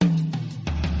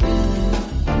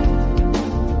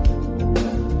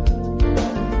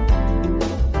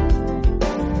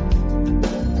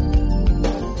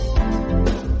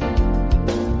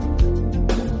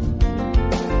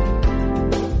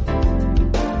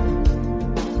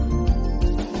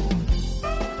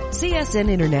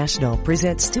CSN International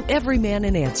presents To Every Man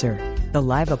an Answer, the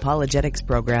live apologetics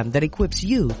program that equips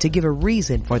you to give a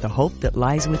reason for the hope that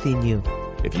lies within you.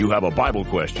 If you have a Bible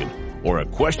question or a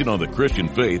question on the Christian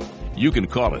faith, you can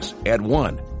call us at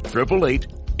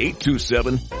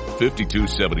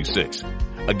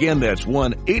 1-888-827-5276. Again, that's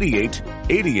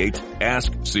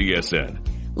 1-8888-ASK-CSN.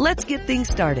 Let's get things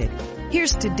started.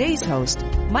 Here's today's host,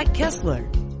 Mike Kessler.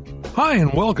 Hi,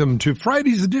 and welcome to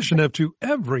Friday's edition of To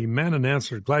Every Man an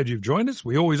Answer. Glad you've joined us.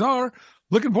 We always are.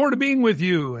 Looking forward to being with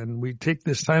you. And we take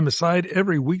this time aside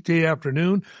every weekday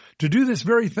afternoon to do this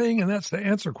very thing, and that's to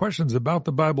answer questions about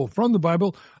the Bible, from the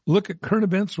Bible, look at current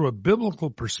events through a biblical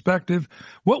perspective,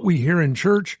 what we hear in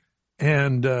church.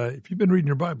 And if you've been reading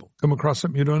your Bible, come across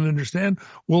something you don't understand,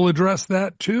 we'll address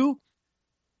that too.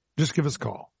 Just give us a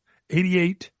call,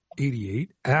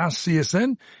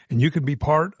 8888-ASK-CSN, and you can be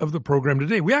part of the program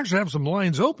today. We actually have some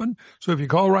lines open, so if you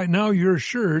call right now, you're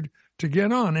assured to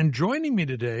get on. And joining me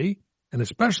today, and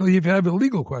especially if you have a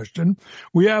legal question,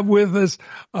 we have with us,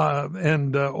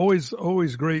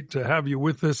 always great to have you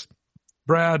with us,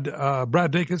 Brad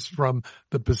Dacus from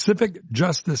the Pacific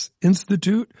Justice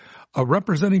Institute,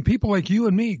 representing people like you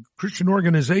and me, Christian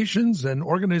organizations and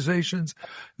organizations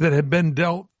that have been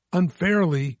dealt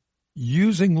unfairly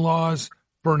using laws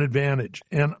for an advantage.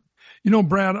 And, you know,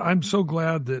 Brad, I'm so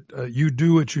glad that you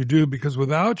do what you do, because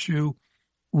without you,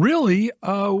 really,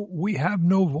 we have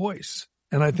no voice.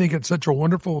 And I think it's such a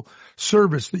wonderful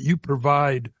service that you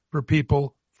provide for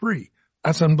people free.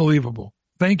 That's unbelievable.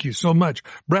 Thank you so much.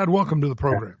 Brad, welcome to the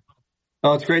program.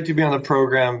 Oh, it's great to be on the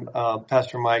program,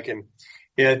 Pastor Mike. And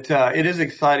it is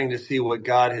exciting to see what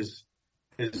God has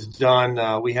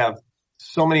done. We have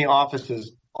so many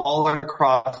offices all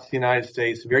across the United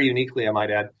States, very uniquely, I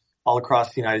might add, all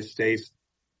across the United States.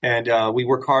 And we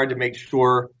work hard to make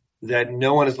sure that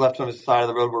no one is left on the side of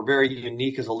the road. We're very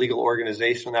unique as a legal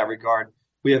organization in that regard.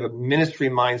 We have a ministry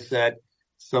mindset,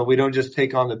 so we don't just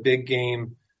take on the big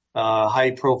game,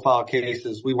 high-profile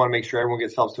cases. We want to make sure everyone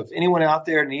gets help. So if anyone out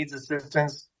there needs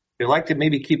assistance, they'd like to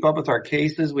maybe keep up with our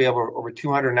cases. We have over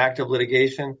 200 in active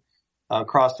litigation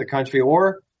across the country,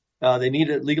 or they need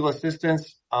legal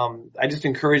assistance. I just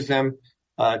encourage them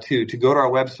to go to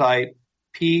our website,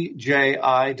 pji.org.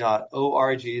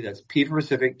 That's P for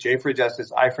Pacific, J for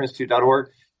Justice, I for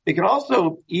Institute.org. They can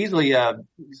also easily sign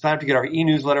up to get our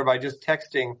e-newsletter by just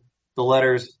texting the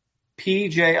letters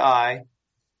PJI.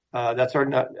 That's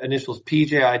our initials,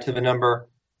 PJI, to the number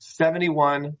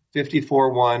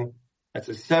 71541. That's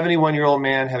a 71-year-old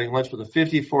man having lunch with a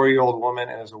 54-year-old woman,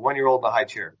 and there's a 1-year-old in the high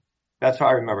chair. That's how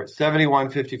I remember it,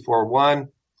 71541.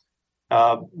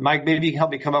 Mike, maybe you can help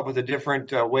me come up with a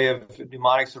different way of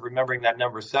mnemonics of remembering that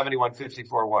number,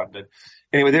 71541. But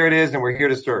anyway, there it is, and we're here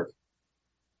to serve.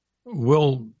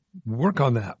 We'll work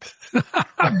on that.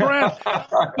 Brad,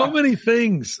 so many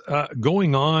things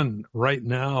going on right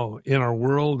now in our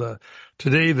world.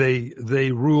 Today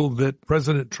they ruled that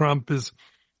President Trump is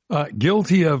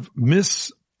guilty of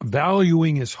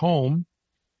misvaluing his home,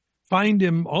 fined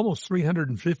him almost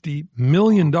 $350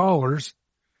 million,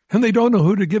 and they don't know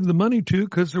who to give the money to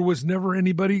because there was never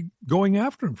anybody going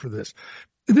after him for this.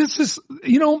 This is,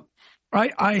 you know,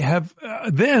 I have,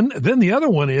 then the other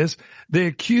one is they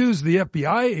accuse the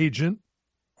FBI agent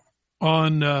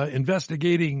on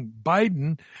investigating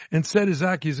Biden and said his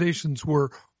accusations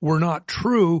were not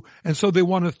true. And so they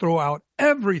want to throw out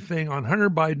everything on Hunter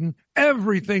Biden,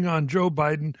 everything on Joe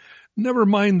Biden, never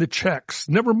mind the checks,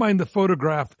 never mind the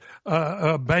photograph,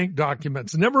 bank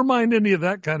documents, never mind any of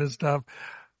that kind of stuff.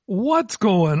 What's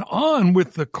going on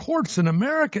with the courts in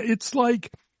America? It's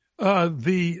like, I've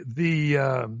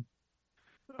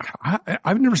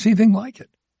never seen anything like it.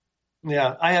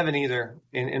 Yeah, I haven't either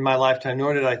in my lifetime,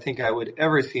 nor did I think I would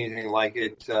ever see anything like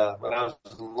it. When I was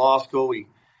in law school, we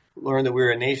learned that we were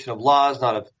a nation of laws,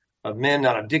 not of men,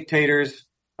 not of dictators,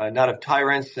 not of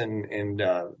tyrants and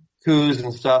coups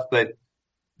and stuff. But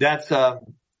that's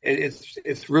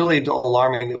it's really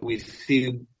alarming that we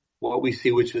see what we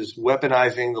see, which is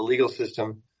weaponizing the legal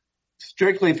system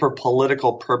strictly for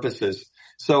political purposes.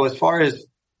 So as far as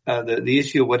the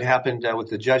issue of what happened with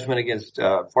the judgment against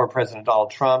former President Donald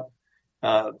Trump,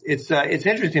 it's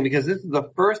interesting because this is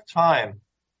the first time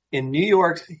in New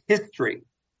York's history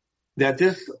that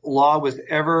this law was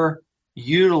ever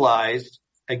utilized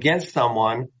against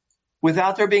someone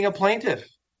without there being a plaintiff.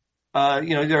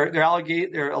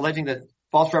 They're alleging that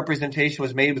false representation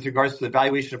was made with regards to the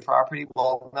valuation of property.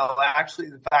 Well, no, actually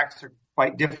the facts are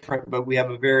quite different, but we have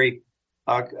a very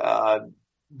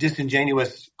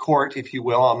disingenuous court, if you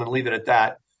will. I'm going to leave it at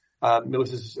that. It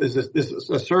was this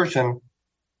assertion.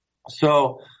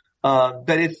 So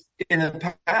But it's in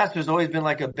the past, there's always been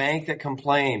like a bank that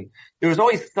complained. There was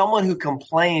always someone who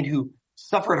complained who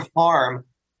suffered harm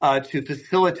to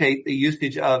facilitate the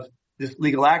usage of this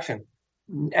legal action.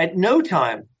 At no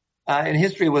time in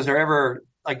history was there ever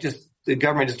like just the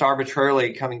government just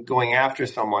arbitrarily going after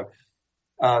someone.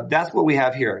 That's what we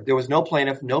have here. There was no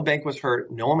plaintiff, no bank was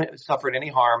hurt, no one suffered any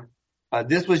harm.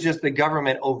 This was just the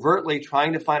government overtly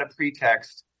trying to find a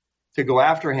pretext to go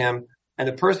after him. And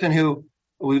the person who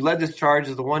led this charge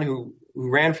is the one who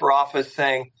ran for office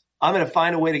saying, I'm going to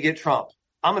find a way to get Trump.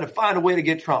 I'm going to find a way to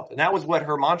get Trump. And that was what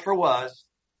her mantra was.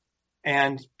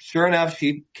 And sure enough,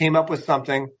 she came up with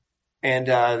something. And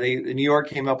New York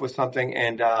came up with something.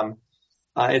 And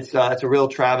it's a real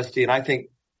travesty. And I think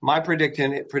my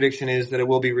prediction is that it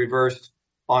will be reversed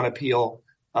on appeal.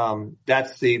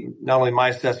 That's not only my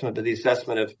assessment, but the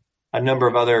assessment of a number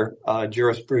of other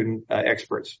jurisprudent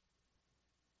experts.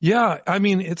 Yeah, I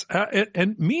mean,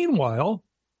 and meanwhile,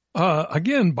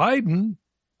 again, Biden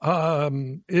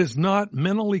is not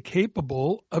mentally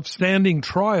capable of standing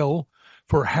trial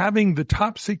for having the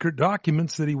top secret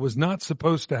documents that he was not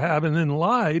supposed to have, and then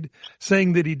lied,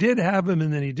 saying that he did have them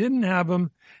and then he didn't have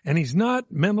them, and he's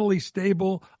not mentally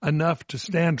stable enough to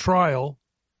stand trial,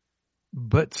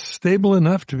 but stable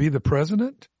enough to be the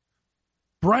president?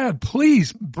 Brad,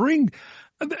 please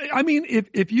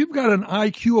if you've got an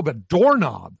IQ of a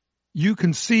doorknob, you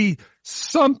can see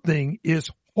something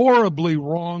is horribly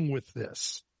wrong with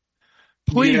this.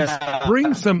 Please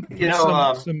bring some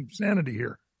sanity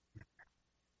here.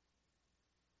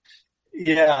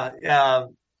 Yeah.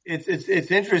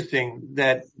 It's interesting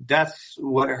that that's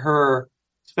what her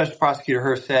special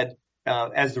prosecutor said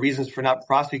as the reasons for not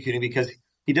prosecuting, because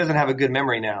he doesn't have a good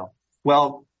memory now.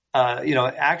 Well,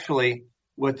 actually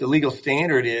what the legal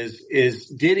standard is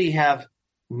did he have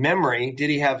memory?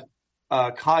 Did he have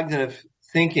cognitive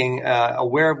thinking,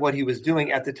 aware of what he was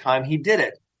doing at the time he did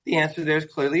it? The answer there is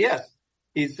clearly yes.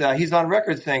 He's on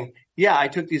record saying, yeah, I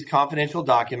took these confidential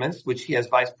documents, which he as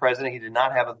vice president, he did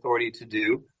not have authority to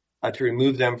do, to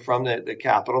remove them from the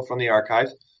Capitol, from the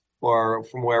archives or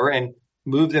from wherever, and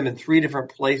move them in 3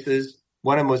 different places.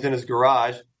 One of them was in his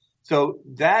garage. So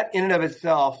that in and of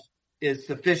itself is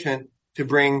sufficient to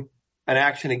bring an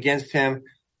action against him.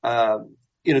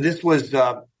 This was,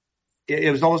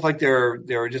 it was almost like they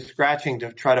were just scratching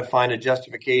to try to find a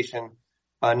justification,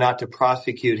 not to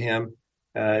prosecute him.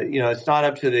 It's not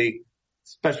up to the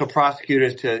special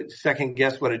prosecutors to second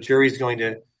guess what a jury is going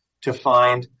to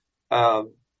find,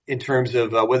 in terms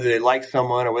of whether they like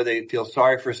someone or whether they feel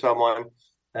sorry for someone.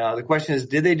 The question is,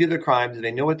 did they do the crime? Did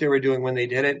they know what they were doing when they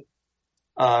did it?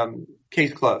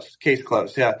 Case closed.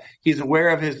 Yeah. He's aware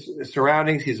of his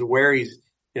surroundings. He's aware he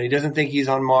doesn't think he's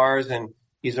on Mars and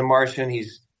he's a Martian.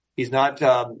 He's not,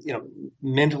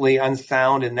 mentally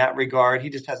unsound in that regard. He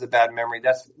just has a bad memory.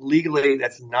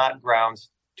 That's not grounds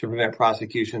to prevent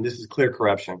prosecution. This is clear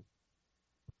corruption.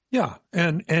 Yeah.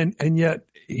 And yet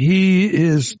he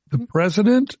is the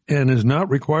president and is not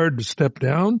required to step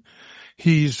down.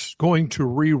 He's going to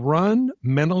rerun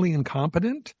mentally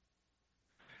incompetent.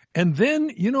 And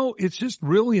then, it's just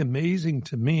really amazing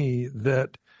to me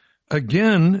that,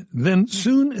 again, then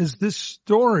soon as this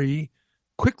story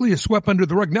quickly is swept under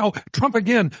the rug. Now, Trump,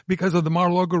 again, because of the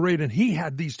Mar-a-Lago raid, and he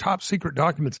had these top secret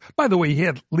documents. By the way, he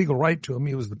had legal right to them.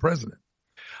 He was the president.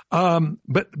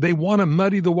 But they want to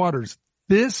muddy the waters.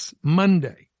 This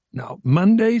Monday, now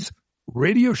Monday's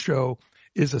radio show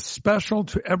is a special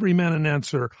to Every Man an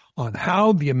Answer on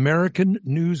how the American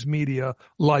news media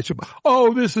lies.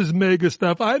 Oh, this is mega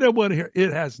stuff. I don't want to hear.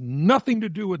 It has nothing to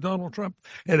do with Donald Trump.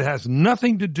 It has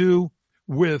nothing to do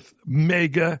with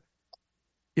mega.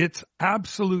 It's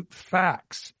absolute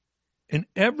facts. And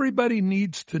everybody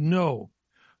needs to know.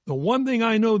 The one thing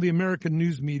I know the American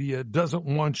news media doesn't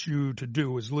want you to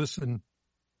do is listen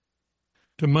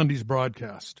to Monday's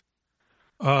broadcast.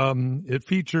 It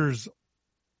features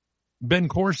Ben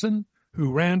Corson,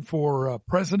 who ran for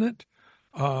president,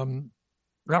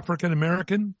 African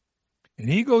American, and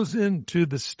he goes into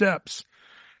the steps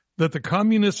that the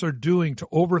communists are doing to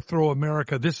overthrow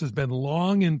America. This has been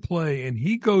long in play, and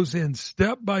he goes in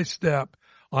step by step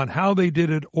on how they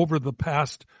did it over the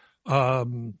past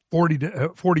 40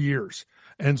 years.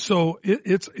 And so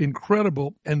it's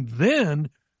incredible. And then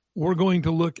we're going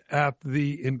to look at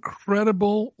the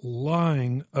incredible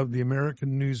lying of the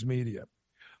American news media.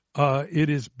 It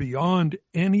is beyond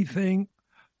anything.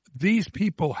 These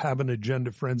people have an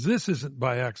agenda, friends. This isn't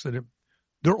by accident.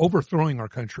 They're overthrowing our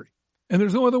country, and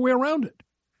there's no other way around it.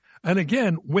 And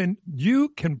again, when you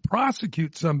can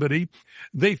prosecute somebody,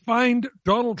 they find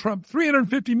Donald Trump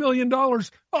 $350 million.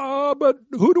 But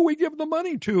who do we give the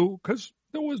money to? Because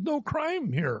there was no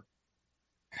crime here.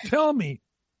 tell me,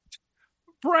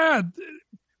 Brad,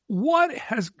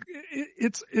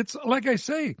 it's like I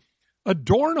say, a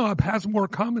doorknob has more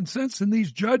common sense than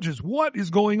these judges. What is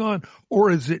going on?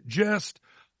 Or is it just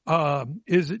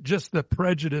the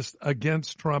prejudice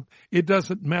against Trump? It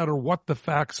doesn't matter what the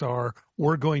facts are.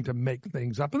 We're going to make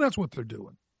things up. And that's what they're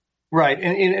doing. Right.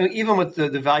 And even with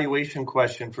the valuation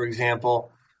question, for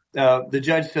example, the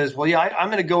judge says, well, yeah, I'm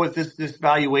going to go with this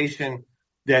valuation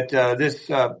that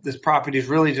this property is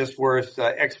really just worth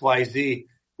XYZ.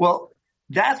 Well,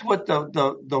 that's what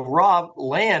the raw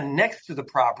land next to the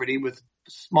property with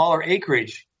smaller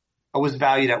acreage was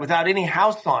valued at, without any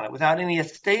house on it, without any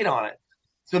estate on it.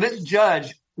 So this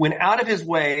judge went out of his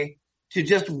way to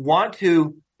just want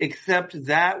to accept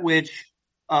that which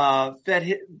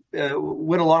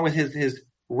went along with his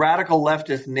radical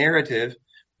leftist narrative.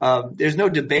 There's no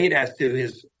debate as to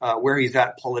his where he's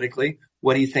at politically,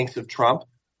 what he thinks of Trump.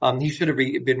 He should have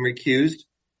been recused,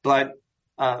 but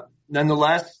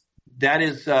nonetheless,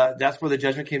 that's where the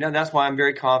judgment came down. That's why I'm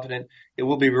very confident it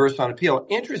will be reversed on appeal.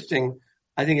 Interesting,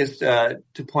 I think, is to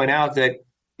point out that,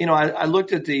 I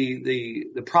looked at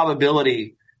the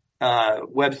probability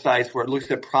websites where it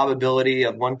looks at probability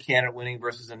of one candidate winning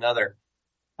versus another.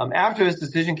 After this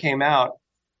decision came out,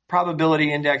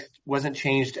 probability index wasn't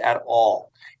changed at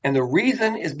all. And the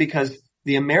reason is because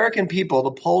the American people,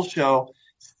 the polls show,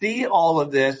 see all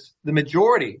of this, the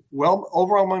majority,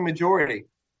 overwhelming majority,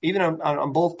 even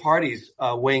on both parties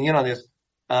weighing in on this,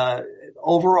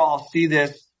 overall see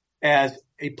this as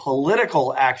a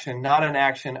political action, not an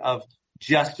action of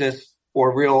justice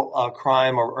or real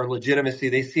crime or legitimacy.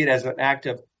 They see it as an act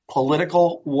of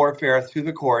political warfare through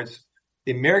the courts.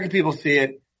 The American people see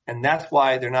it, and that's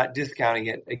why they're not discounting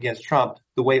it against Trump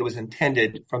the way it was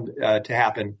intended to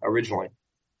happen originally.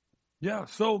 Yeah,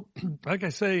 so like I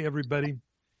say, everybody,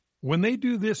 when they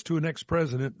do this to an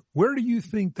ex-president, where do you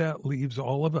think that leaves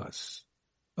all of us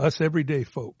everyday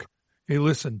folk? Hey,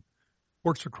 listen,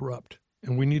 courts are corrupt,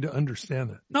 and we need to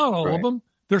understand that. Not all of them.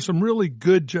 There's some really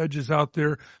good judges out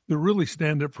there that really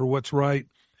stand up for what's right.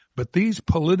 But these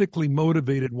politically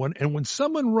motivated and when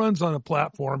someone runs on a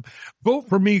platform, vote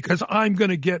for me because I'm going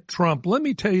to get Trump. Let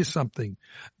me tell you something.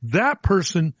 That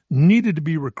person needed to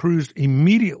be recused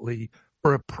immediately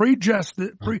for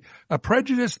a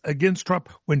prejudice against Trump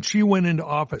when she went into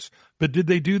office. But did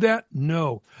they do that?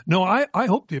 No. I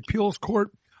hope the appeals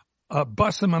court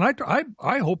busts him, and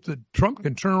I hope that Trump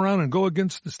can turn around and go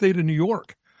against the state of New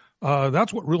York.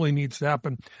 That's what really needs to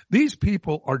happen. These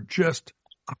people are just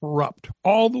corrupt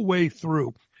all the way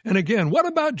through. And again, what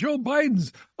about Joe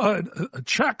Biden's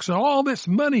checks and all this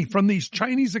money from these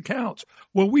Chinese accounts?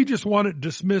 Well, we just want it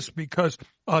dismissed because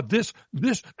this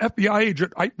FBI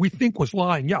agent we think was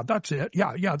lying. Yeah, that's it.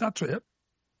 Yeah, that's it.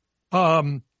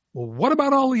 Well, what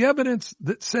about all the evidence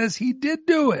that says he did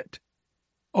do it?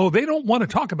 Oh, they don't want to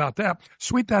talk about that.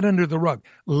 Sweep that under the rug.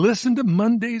 Listen to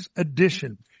Monday's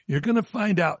edition. You're going to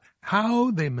find out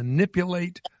how they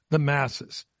manipulate the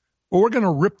masses. Or we're going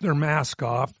to rip their mask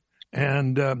off.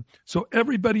 And so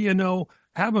everybody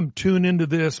have them tune into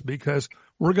this because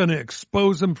we're going to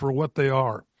expose them for what they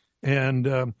are.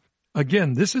 And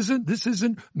again, this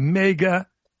isn't mega.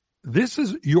 This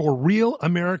is your real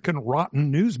American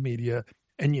rotten news media.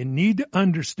 And you need to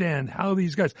understand how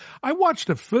these guys. I watched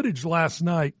a footage last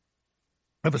night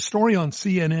of a story on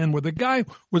CNN where the guy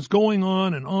was going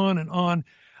on and on and on,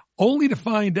 only to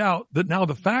find out that now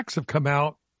the facts have come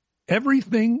out.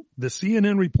 Everything the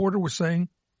CNN reporter was saying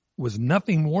was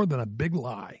nothing more than a big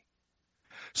lie.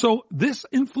 So this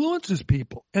influences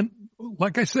people. And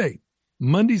like I say,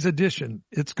 Monday's edition,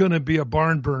 it's going to be a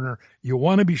barn burner. You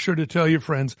want to be sure to tell your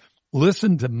friends,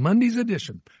 listen to Monday's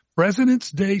edition,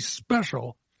 President's Day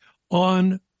special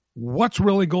on what's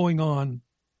really going on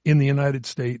in the United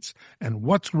States and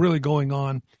what's really going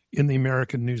on in the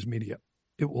American news media.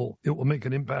 It will make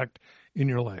an impact in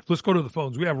your life. Let's go to the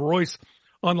phones. We have Royce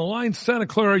on the line, Santa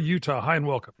Clara, Utah. Hi and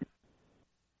welcome.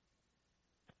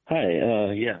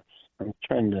 Hi. Yes, I'm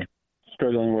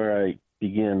struggling where I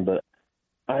begin, but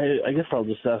I guess I'll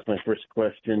just ask my first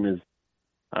question is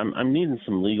I'm needing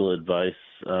some legal advice,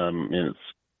 and it's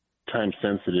time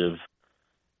sensitive.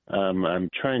 I'm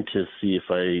trying to see if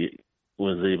I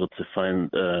was able to find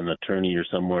an attorney or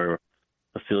somewhere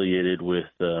affiliated with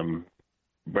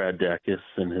Brad Dacus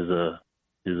and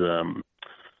his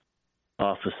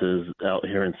offices out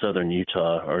here in southern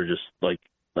Utah are just like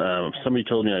somebody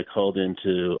told me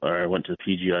I went to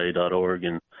PGIA.org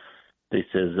and they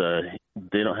says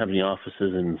they don't have any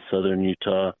offices in southern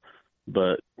Utah,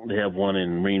 but they have one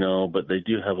in Reno, but they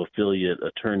do have affiliate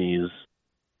attorneys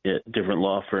at different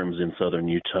law firms in southern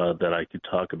Utah that I could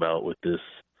talk about with this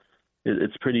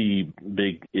it's a pretty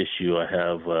big issue I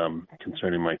have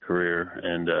concerning my career,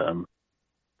 and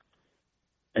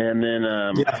then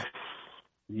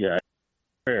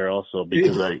prayer also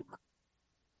because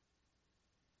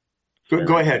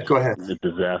Go ahead. the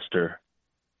disaster.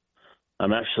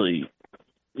 I'm actually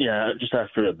just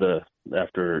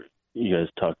after you guys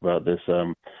talk about this,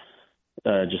 prayer.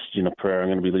 I'm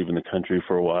going to be leaving the country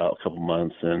for a couple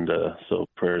months, and so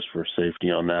prayers for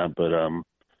safety on that. But I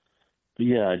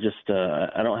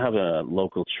don't have a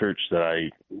local church that I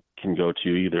can go to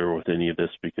either with any of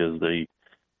this because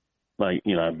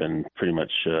I've been pretty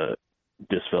much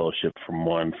disfellowshipped from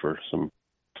one for some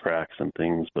tracks and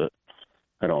things, but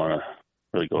I don't want to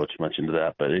really go too much into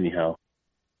that. But anyhow,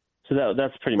 so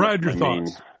that's pretty much your my main.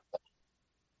 thoughts.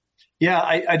 Yeah,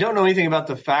 I don't know anything about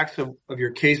the facts of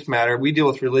your case matter. We deal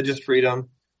with religious freedom,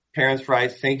 parents'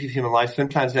 rights, sanctity of human life.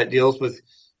 Sometimes that deals with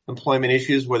employment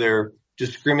issues where they're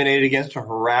discriminated against or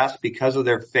harassed because of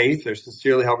their faith, their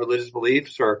sincerely held religious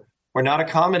beliefs, or not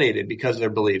accommodated because of their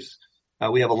beliefs.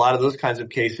 We have a lot of those kinds of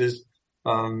cases.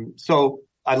 So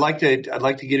I'd like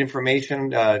to get information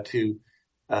to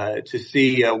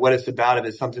see what it's about. If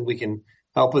it's something we can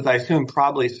help with, I assume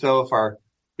probably so.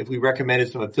 If we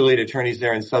recommended some affiliate attorneys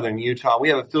there in southern Utah. We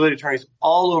have affiliate attorneys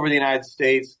all over the United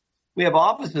States. We have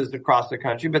offices across the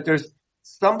country, but there's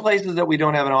some places that we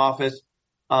don't have an office.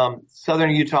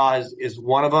 Southern Utah is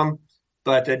one of them,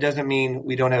 but that doesn't mean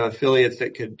we don't have affiliates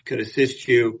that could assist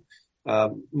you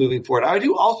moving forward. I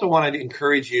do also want to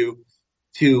encourage you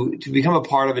to become a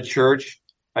part of a church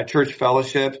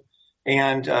fellowship,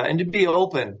 and to be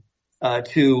open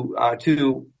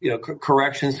to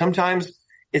correction. Sometimes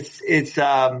it's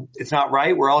not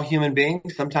right. We're all human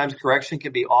beings. Sometimes correction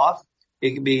can be off.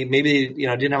 It can be maybe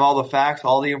didn't have all the facts,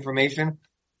 all the information,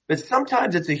 but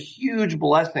sometimes it's a huge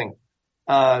blessing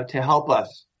to help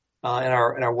us in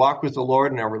our walk with the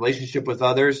Lord and our relationship with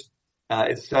others,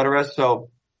 etc. So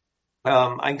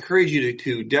I encourage you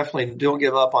to definitely don't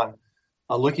give up on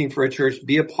looking for a church.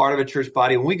 Be a part of a church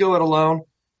body. When we go it alone,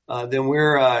 then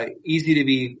we're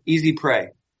easy prey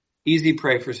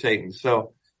for Satan.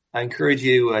 So I encourage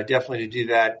you definitely to do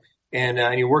that. And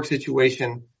in your work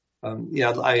situation,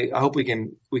 I hope we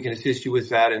can assist you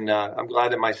with that. And I'm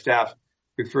glad that my staff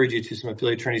referred you to some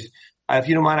affiliate attorneys. If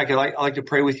you don't mind, I'd like to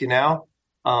pray with you now.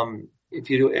 If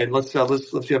you do, and let's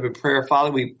lift you up in prayer.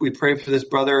 Father, we pray for this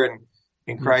brother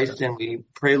in Christ, and we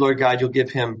pray, Lord God, you'll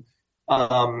give him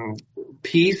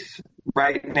peace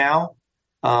right now,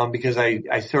 because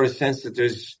I sort of sense that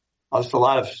there's also a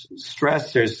lot of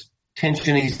stress. There's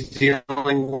tension he's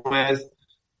dealing with.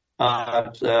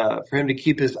 For him to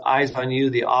keep his eyes on you,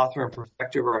 the author and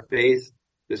perfecter of our faith,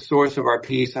 the source of our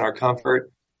peace and our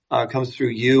comfort, comes through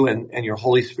you and your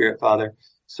Holy Spirit, Father.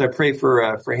 So I pray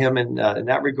for him in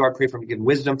that regard. Pray for him to give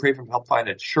wisdom. Pray for him to help find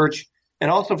a church,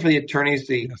 and also for the attorneys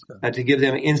to give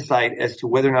them insight as to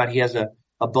whether or not he has a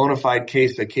bona fide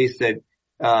case, a case that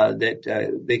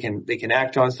they can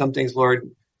act on. Some things,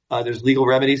 Lord, there's legal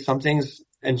remedies. Some things,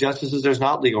 injustices, there's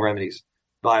not legal remedies.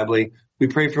 Biblically, we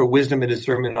pray for wisdom and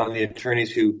discernment on the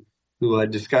attorneys who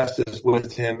discuss this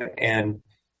with him, and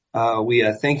we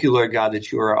thank you, Lord God,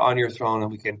 that you are on your throne,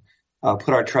 and we can put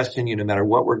our trust in you no matter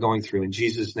what we're going through. In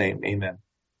Jesus' name, amen.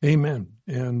 Amen.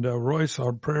 And Royce,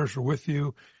 our prayers are with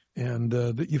you, and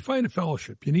that you find a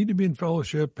fellowship. You need to be in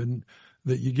fellowship, and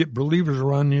that you get believers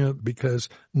around you, because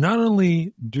not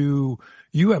only do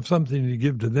you have something to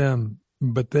give to them,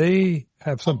 but they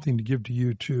have something to give to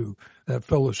you too. That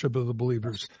fellowship of the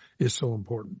believers is so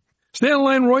important. Stay on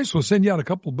line, Royce. We'll send you out a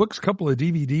couple of books, a couple of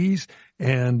DVDs,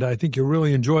 and I think you'll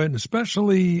really enjoy it, and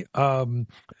especially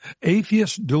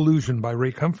Atheist Delusion by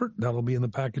Ray Comfort. That'll be in the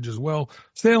package as well.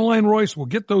 Stay on line, Royce. We'll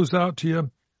get those out to you.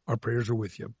 Our prayers are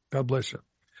with you. God bless you.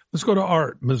 Let's go to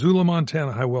Art, Missoula,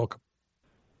 Montana. Hi, welcome.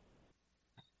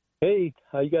 Hey,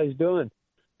 how you guys doing?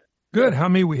 Good. How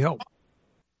may we help?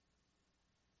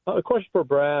 A question for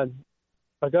Brad.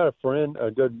 I got a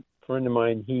good friend of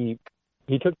mine. He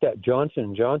took that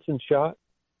Johnson & Johnson shot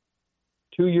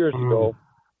 2 years ago,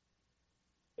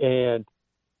 and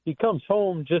he comes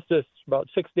home just about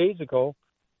 6 days ago,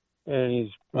 and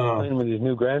he's playing with his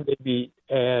new grandbaby,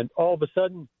 and all of a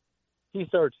sudden he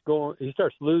starts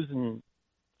losing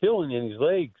feeling in his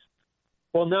legs.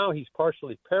 Well, now he's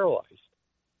partially paralyzed.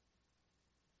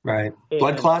 Right.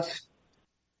 Blood clots?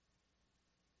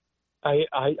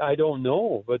 I don't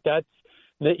know, but that's,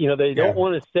 they don't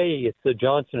want to say it's the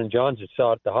Johnson & Johnson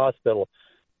shot at the hospital,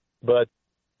 but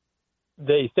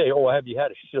they say, have you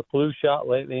had a flu shot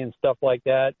lately and stuff like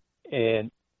that?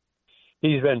 And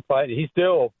he's been fighting. He's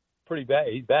still pretty bad.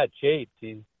 He's bad shape.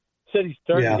 He said he's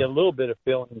starting to get a little bit of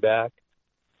feeling back,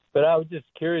 But I was just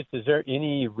curious, is there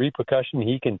any repercussion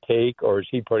he can take, or is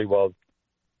he pretty well?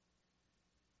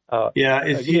 I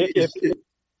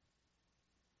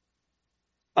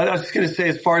was just going to say,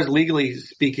 as far as legally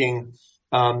speaking,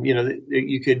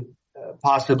 you could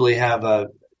possibly have a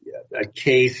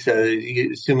case,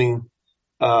 assuming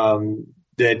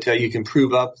that you can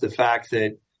prove up the fact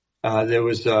that there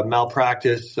was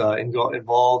malpractice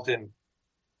involved in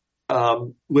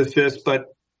with this, but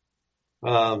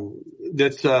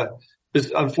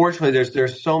unfortunately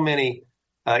there's so many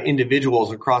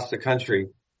individuals across the country,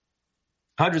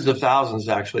 hundreds of thousands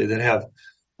actually, that have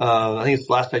I think it's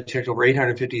last I checked over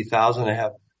 850,000 that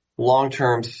have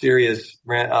long-term serious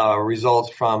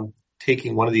results from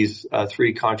taking one of these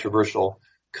three controversial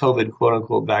COVID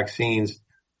quote-unquote vaccines.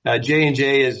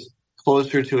 J&J is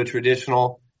closer to a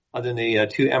traditional than the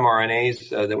two mRNAs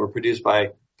that were produced by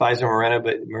Pfizer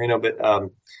Marino,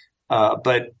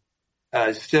 but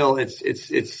still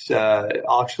it's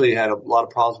actually had a lot of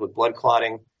problems with blood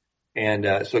clotting,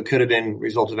 and so it could have been a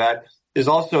result of that. There's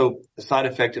also a side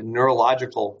effect of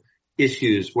neurological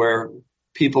issues where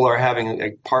people are having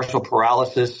a partial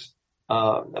paralysis.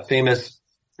 A famous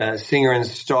singer and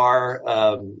star,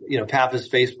 Papa's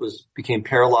face became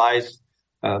paralyzed.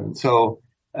 This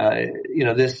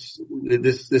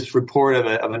report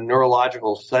of a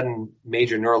neurological, sudden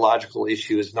major neurological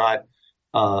issue is not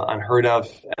unheard of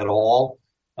at all.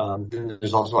 Then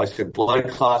there's also, like I said, blood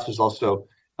clots. There's also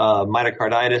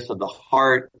myocarditis of the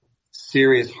heart,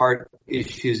 serious heart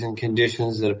issues and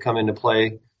conditions that have come into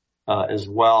play as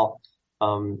well.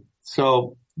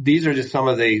 So these are just some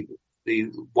of the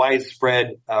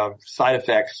widespread side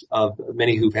effects of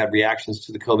many who've had reactions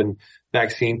to the COVID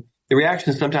vaccine. The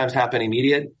reactions sometimes happen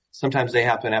immediate. Sometimes they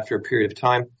happen after a period of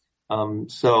time.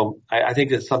 So I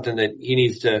think that's something that he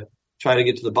needs to try to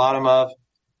get to the bottom of,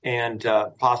 and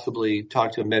possibly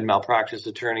talk to a med malpractice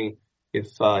attorney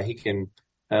if he can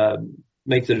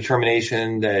make the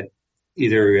determination that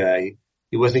either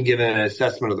he wasn't given an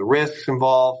assessment of the risks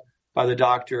involved by the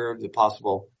doctor, the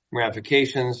possible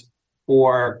ramifications,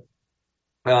 or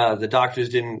the doctors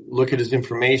didn't look at his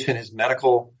information, his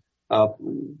medical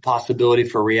possibility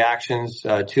for reactions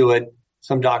to it.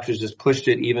 Some doctors just pushed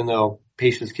it, even though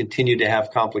patients continued to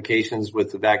have complications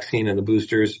with the vaccine and the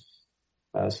boosters.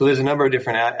 So there's a number of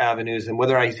different avenues, and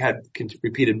whether he's had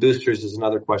repeated boosters is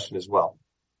another question as well.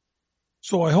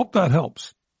 So I hope that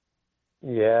helps.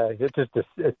 Yeah, it's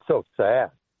so sad.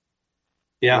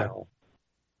 Yeah. You know.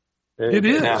 It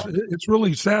is. Yeah. It's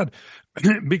really sad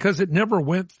because it never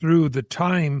went through the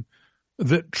time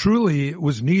that truly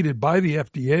was needed by the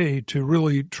FDA to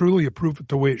really, truly approve it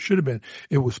the way it should have been.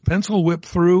 It was pencil whipped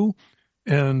through,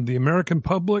 and the American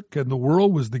public and the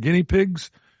world was the guinea pigs,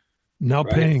 now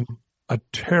paying a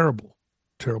terrible,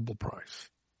 terrible price.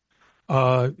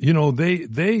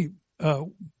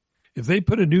 If they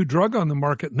put a new drug on the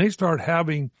market and they start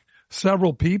having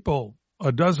several people,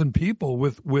 a dozen people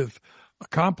with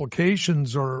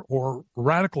complications or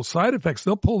radical side effects,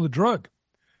 they'll pull the drug.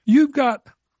 You've got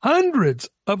hundreds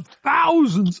of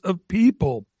thousands of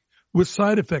people with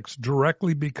side effects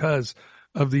directly because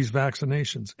of these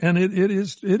vaccinations. And it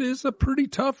is a pretty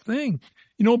tough thing.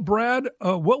 Brad,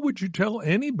 what would you tell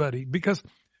anybody? Because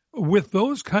with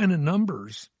those kind of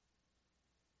numbers,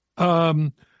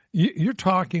 you're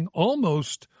talking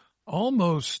almost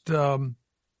 1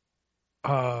 out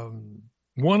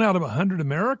of 100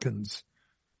 Americans,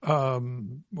 or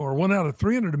 1 out of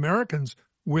 300 Americans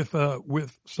with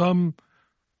some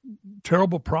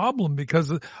terrible problem,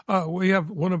 because we have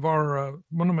one of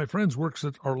my friends works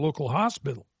at our local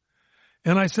hospital.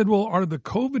 And I said, well, are the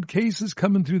COVID cases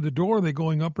coming through the door? Are they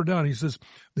going up or down? He says,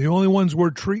 the only ones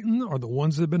we're treating are the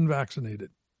ones that have been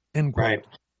vaccinated. End quote. Right.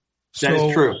 That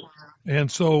is true. And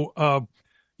so, I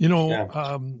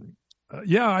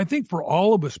think for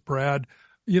all of us, Brad,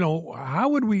 how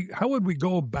would we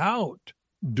go about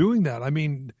doing that? I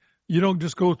mean, you don't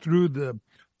just go through the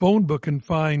phone book and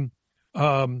find,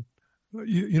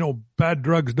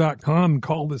 baddrugs.com and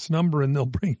call this number and they'll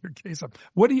bring your case up.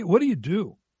 What do you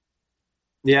do?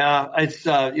 Yeah, it's,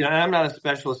 I'm not a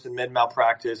specialist in med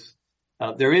malpractice.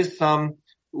 There is some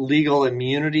legal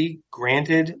immunity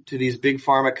granted to these big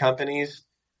pharma companies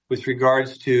with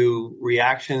regards to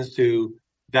reactions to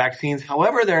vaccines.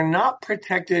 However, they're not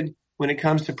protected when it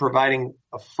comes to providing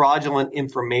a fraudulent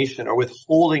information or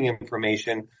withholding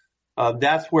information.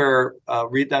 That's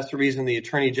the reason the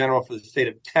Attorney General for the state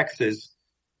of Texas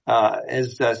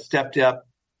has stepped up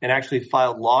and actually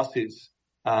filed lawsuits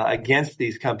against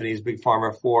these companies, big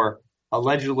pharma, for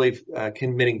allegedly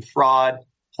committing fraud,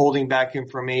 holding back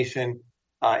information,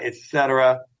 et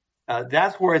cetera.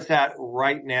 That's where it's at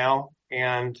right now.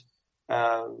 And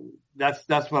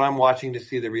That's what I'm watching to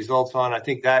see the results on. I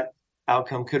think that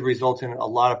outcome could result in a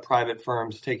lot of private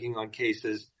firms taking on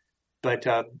cases, but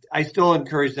I still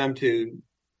encourage them to,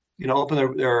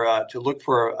 open their to look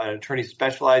for an attorney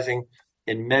specializing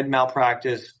in med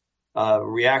malpractice,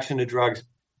 reaction to drugs,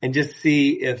 and just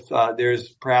see if there's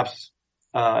perhaps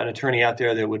an attorney out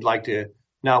there that would like to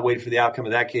not wait for the outcome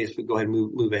of that case, but go ahead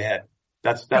and move ahead.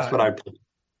 That's what I.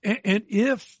 And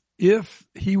if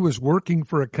he was working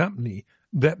for a company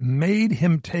that made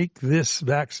him take this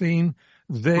vaccine,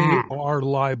 they are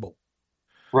liable.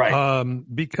 Right.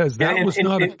 Because that was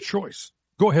not a choice.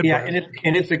 Go ahead, Yeah, Brad.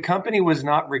 and if the company was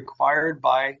not required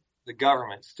by the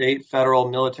government, state, federal,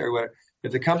 military, whatever,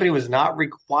 if the company was not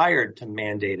required to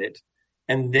mandate it,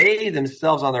 and they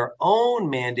themselves on their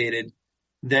own mandated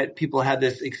that people had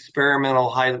this experimental,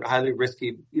 highly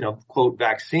risky, quote,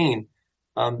 vaccine,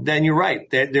 then you're right.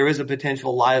 There is a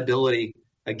potential liability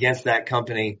against that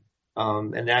company.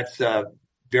 And that's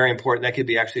very important. That could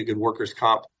be actually a good workers'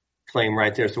 comp claim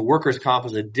right there. So workers' comp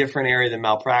is a different area than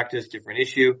malpractice, different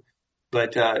issue.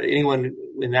 But anyone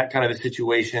in that kind of a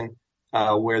situation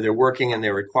where they're working and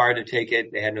they're required to take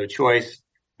it, they had no choice,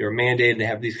 they were mandated, they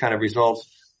have these kind of results,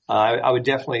 I would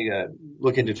definitely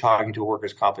look into talking to a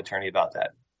workers' comp attorney about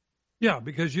that. Yeah,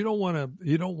 because you don't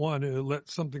want to let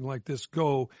something like this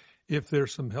go if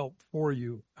there's some help for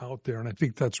you out there, and I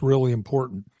think that's really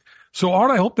important. So,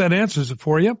 Art, I hope that answers it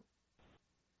for you.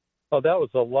 Oh, that was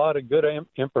a lot of good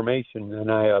information, and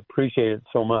I appreciate it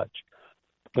so much.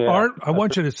 Yeah. Art, I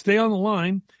want you to stay on the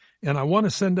line, and I want to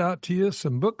send out to you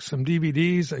some books, some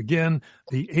DVDs. Again,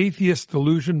 The Atheist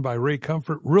Delusion by Ray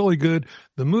Comfort, really good.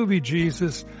 The movie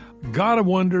Jesus, God of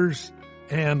Wonders,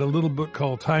 and a little book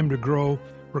called Time to Grow.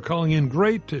 We're calling in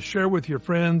great to share with your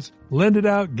friends. Lend it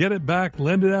out, get it back,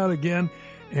 lend it out again,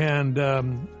 and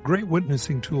great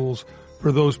witnessing tools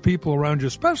for those people around you,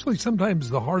 especially sometimes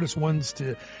the hardest ones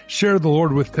to share the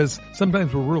Lord with, because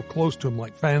sometimes we're real close to them,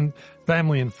 like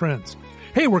family and friends.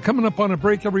 Hey, we're coming up on a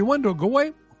break, everyone. Don't go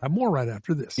away. I have more right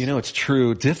after this. It's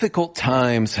true. Difficult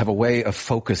times have a way of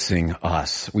focusing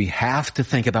us. We have to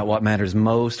think about what matters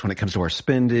most when it comes to our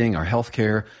spending, our health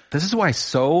care. This is why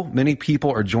so many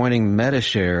people are joining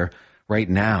MediShare right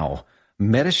now.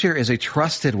 MediShare is a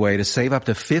trusted way to save up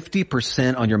to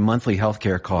 50% on your monthly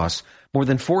healthcare costs. More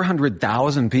than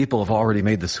 400,000 people have already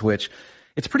made the switch.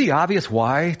 It's pretty obvious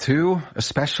why, too,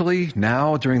 especially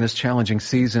now during this challenging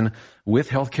season with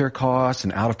healthcare costs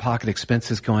and out-of-pocket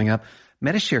expenses going up.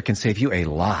 MediShare can save you a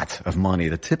lot of money.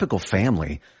 The typical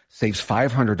family saves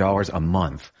 $500 a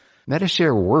month.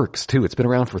 MediShare works, too. It's been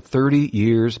around for 30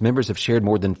 years. Members have shared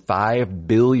more than $5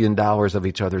 billion of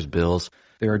each other's bills.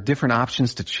 There are different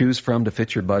options to choose from to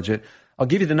fit your budget. I'll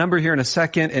give you the number here in a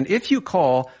second, and if you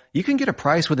call, you can get a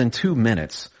price within 2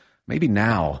 minutes. Maybe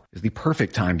now is the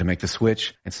perfect time to make the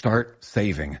switch and start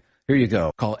saving. Here you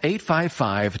go. Call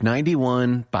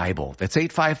 855-91-BIBLE. That's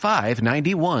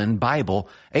 855-91-BIBLE.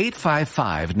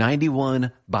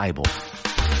 855-91-BIBLE.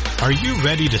 Are you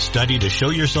ready to study to show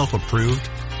yourself approved?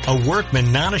 A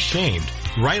workman not ashamed,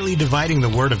 rightly dividing the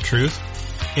word of truth?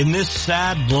 In this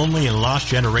sad, lonely, and lost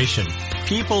generation,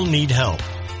 people need help.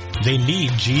 They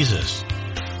need Jesus.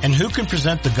 And who can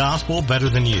present the gospel better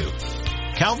than you?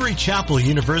 Calvary Chapel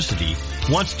University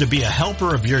wants to be a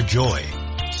helper of your joy,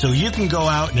 so you can go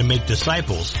out and make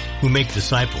disciples who make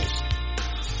disciples.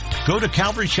 Go to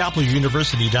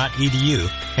calvarychapeluniversity.edu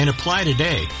and apply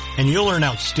today, and you'll earn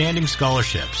outstanding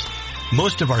scholarships.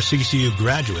 Most of our CCU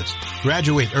graduates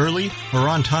graduate early or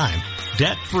on time,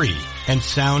 debt-free, and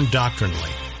sound doctrinally.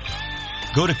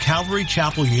 Go to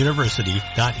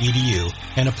calvarychapeluniversity.edu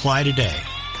and apply today.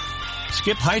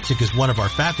 Skip Heitzig is one of our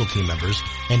faculty members,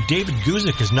 and David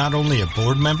Guzik is not only a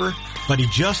board member, but he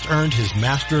just earned his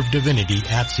Master of Divinity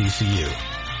at CCU.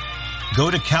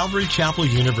 Go to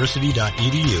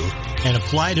calvarychapeluniversity.edu and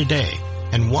apply today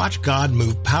and watch God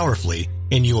move powerfully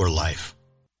in your life.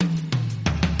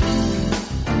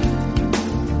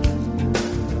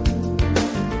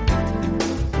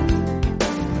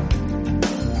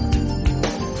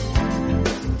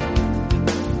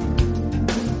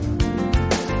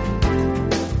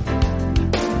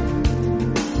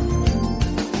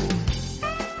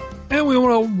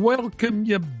 Welcome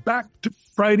you back to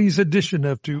Friday's edition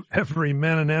of To Every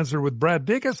Man an Answer with Brad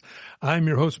Dacus. I'm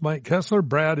your host, Mike Kessler.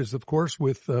 Brad is, of course,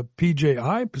 with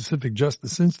PJI, Pacific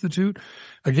Justice Institute,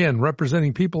 again,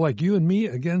 representing people like you and me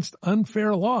against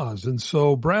unfair laws. And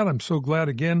so, Brad, I'm so glad,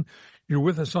 again, you're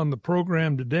with us on the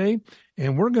program today.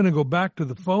 And we're going to go back to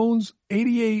the phones.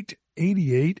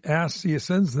 8888 Ask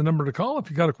CSN is the number to call if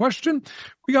you got a question.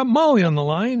 We got Molly on the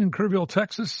line in Kerrville,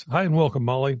 Texas. Hi and welcome,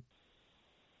 Molly.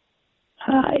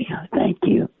 Hi, thank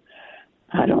you.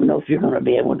 I don't know if you're going to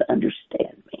be able to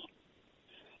understand me.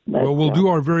 But, well, we'll do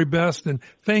our very best, and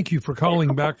thank you for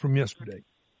calling back from yesterday.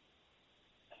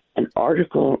 An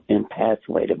article in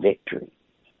Pathway to Victory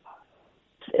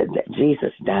said that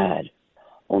Jesus died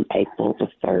on April the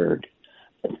 3rd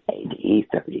of AD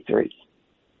 33.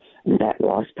 And that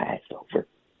was Passover.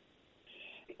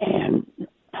 And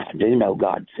I do know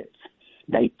God sets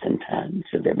dates and times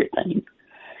of everything.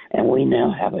 And we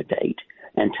now have a date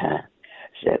and time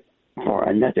set for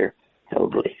another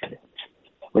total eclipse,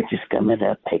 which is coming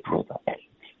up April the 8th.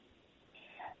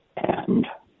 And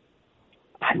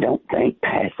I don't think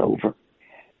Passover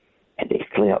and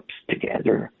eclipse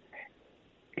together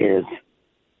is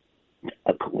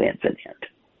a coincidence.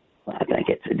 I think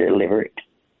it's a deliberate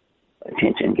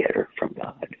attention getter from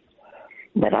God.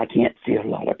 But I can't see a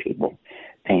lot of people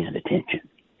paying attention.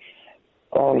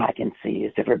 All I can see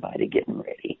is everybody getting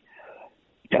ready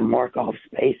to mark off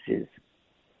spaces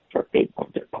for people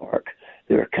to park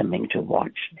who are coming to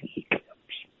watch the eclipse.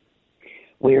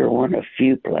 We are one of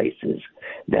few places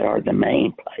that are the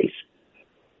main place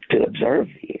to observe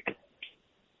the eclipse.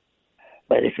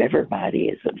 But if everybody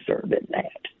is observing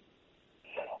that,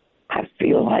 I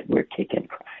feel like we're kicking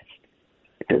Christ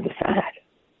to the side,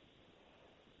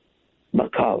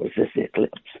 because this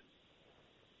eclipse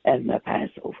and the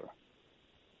Passover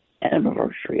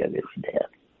anniversary of his death.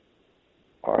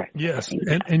 Yes,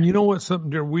 and you know what,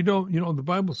 something there, we don't, the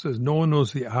Bible says no one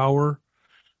knows the hour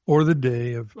or the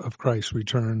day of Christ's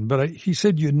return, but he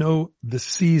said the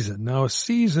season. Now a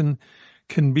season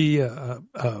can be,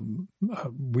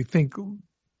 we think,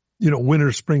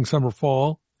 winter, spring, summer,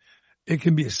 fall. It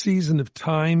can be a season of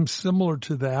time similar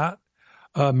to that,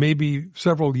 maybe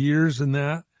several years in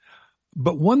that.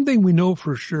 But one thing we know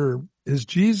for sure is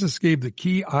Jesus gave the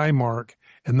key eye mark,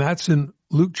 and that's in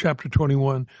Luke chapter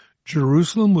 21.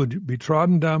 Jerusalem would be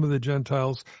trodden down by the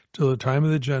Gentiles till the time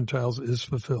of the Gentiles is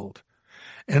fulfilled.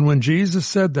 And when Jesus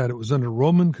said that, it was under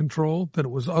Roman control, that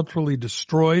it was utterly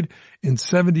destroyed in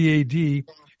 70 AD,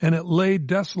 and it lay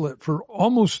desolate for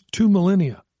almost 2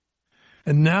 millennia.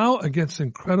 And now, against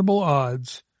incredible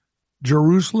odds,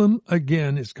 Jerusalem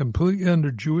again is completely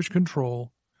under Jewish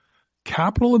control,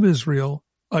 capital of Israel,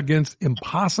 against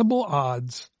impossible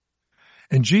odds.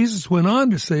 And Jesus went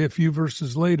on to say a few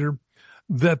verses later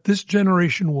that this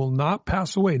generation will not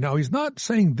pass away. Now, he's not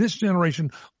saying this generation,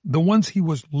 the ones he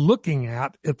was looking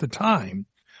at the time,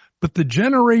 but the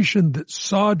generation that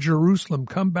saw Jerusalem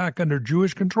come back under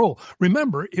Jewish control.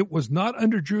 Remember, it was not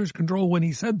under Jewish control when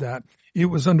he said that. It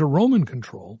was under Roman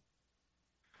control.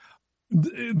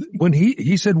 When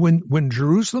he said when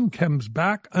Jerusalem comes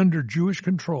back under Jewish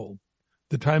control,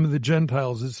 the time of the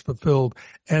Gentiles is fulfilled,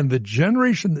 and the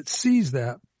generation that sees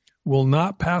that will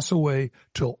not pass away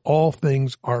till all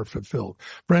things are fulfilled.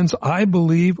 Friends, I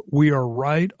believe we are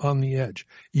right on the edge.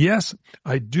 Yes,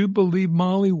 I do believe,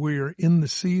 Molly, we are in the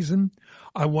season.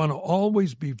 I want to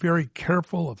always be very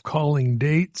careful of calling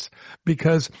dates,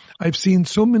 because I've seen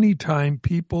so many times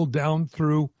people down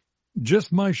through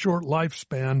just my short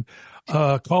lifespan,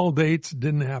 call dates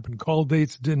didn't happen, call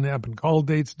dates didn't happen, call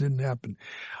dates didn't happen.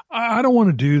 I don't want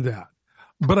to do that.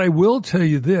 But I will tell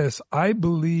you this, I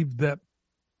believe that,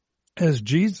 as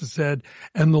Jesus said,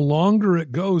 and the longer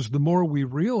it goes, the more we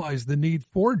realize the need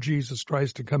for Jesus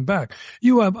Christ to come back.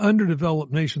 You have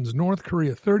underdeveloped nations, North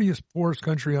Korea, 30th poorest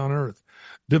country on earth,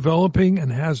 developing and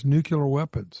has nuclear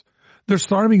weapons. They're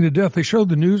starving to death. They showed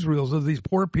the newsreels of these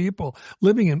poor people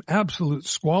living in absolute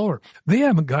squalor. They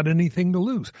haven't got anything to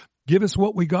lose. Give us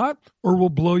what we got, or we'll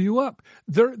blow you up.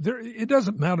 It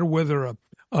doesn't matter whether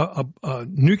a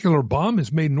nuclear bomb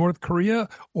is made in North Korea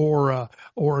or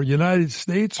United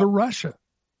States or Russia.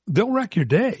 They'll wreck your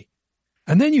day.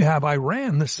 And then you have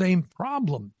Iran, the same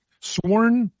problem,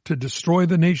 sworn to destroy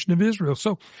the nation of Israel.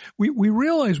 So we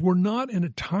realize we're not in a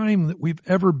time that we've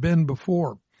ever been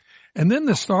before. And then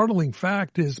the startling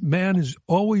fact is man has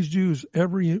always used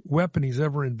every weapon he's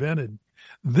ever invented.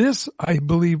 This, I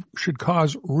believe, should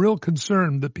cause real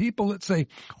concern. The people that say,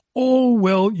 oh,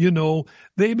 well,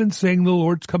 they've been saying the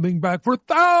Lord's coming back for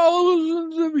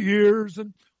thousands of years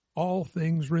and all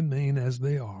things remain as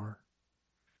they are.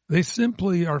 They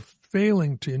simply are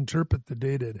failing to interpret the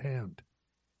data at hand.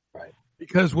 Right.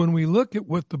 Because when we look at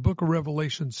what the book of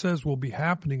Revelation says will be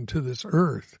happening to this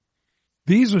earth,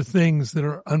 these are things that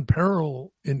are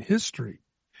unparalleled in history.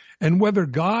 And whether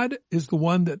God is the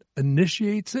one that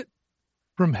initiates it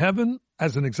from heaven,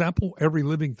 as an example, every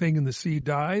living thing in the sea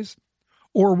dies,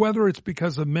 or whether it's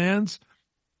because of man's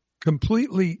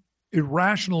completely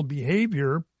irrational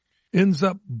behavior ends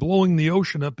up blowing the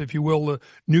ocean up, if you will, the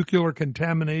nuclear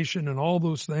contamination and all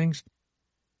those things,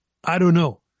 I don't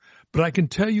know. But I can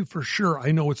tell you for sure,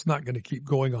 I know it's not going to keep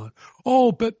going on.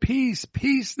 Oh, but peace,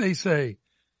 peace, they say.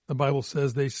 The Bible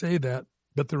says they say that,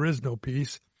 but there is no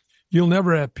peace. You'll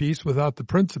never have peace without the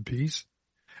Prince of Peace.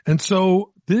 And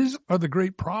so these are the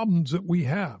great problems that we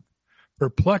have.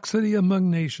 Perplexity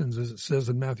among nations, as it says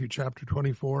in Matthew chapter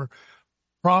 24.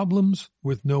 Problems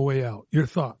with no way out. Your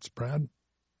thoughts, Brad?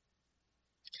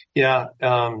 Yeah.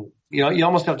 You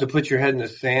almost have to put your head in the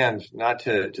sand not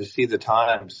to see the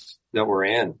times that we're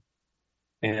in.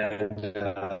 And,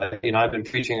 I've been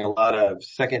preaching a lot of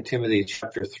 2 Timothy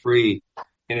chapter 3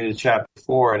 into chapter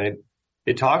 4, and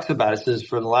it talks about, it says,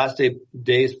 for the last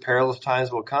days, perilous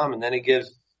times will come. And then it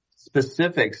gives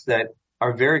specifics that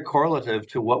are very correlative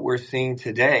to what we're seeing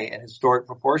today in historic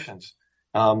proportions.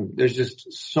 There's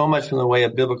just so much in the way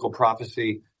of biblical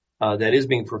prophecy, that is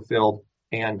being fulfilled.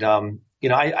 And,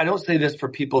 I don't say this for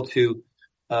people to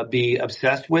be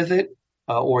obsessed with it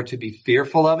or to be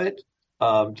fearful of it.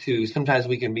 Sometimes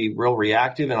we can be real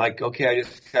reactive and like, okay, I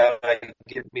just gotta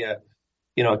get me a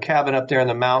cabin up there in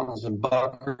the mountains and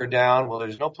bunker down. Well,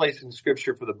 there's no place in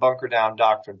Scripture for the bunker down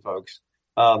doctrine, folks.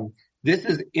 This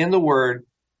is in the Word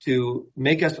to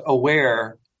make us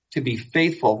aware, to be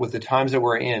faithful with the times that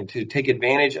we're in, to take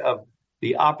advantage of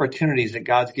the opportunities that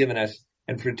God's given us,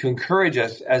 and to encourage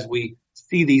us as we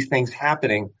see these things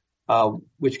happening,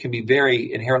 which can be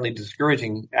very inherently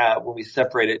discouraging when we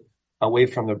separate it away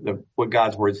from what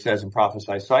God's Word says and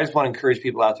prophesies. So I just want to encourage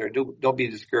people out there, don't be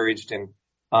discouraged.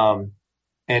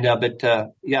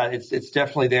 It's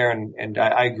definitely there. And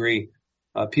I agree.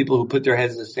 People who put their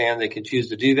heads in the sand, they can choose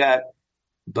to do that,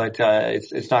 but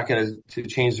it's not going to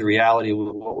change the reality of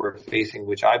what we're facing,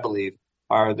 which I believe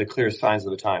are the clear signs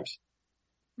of the times.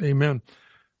 Amen.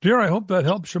 Dear, I hope that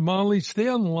helps, Shamali. Stay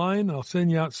on the line. I'll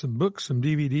send you out some books, some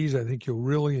DVDs I think you'll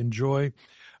really enjoy.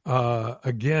 I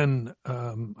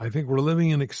think we're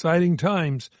living in exciting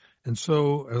times. And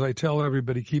so, as I tell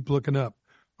everybody, keep looking up.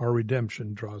 Our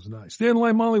redemption draws nigh. Stay on the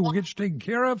line, Molly. We'll get you taken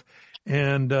care of.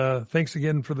 And thanks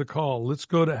again for the call. Let's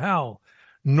go to Hal,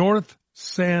 North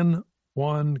San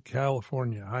Juan,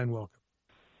 California. Hi and welcome.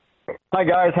 Hi,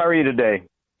 guys. How are you today?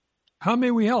 How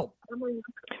may we help?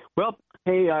 Well,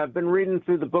 hey, I've been reading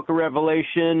through the book of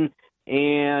Revelation,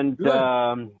 and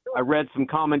I read some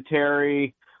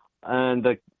commentary, and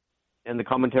the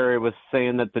commentary was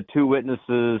saying that the two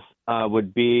witnesses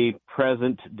would be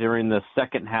present during the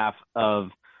second half of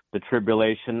the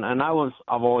tribulation, and I've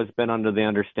always been under the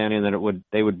understanding that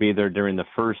they would be there during the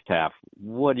first half.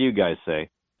 What do you guys say?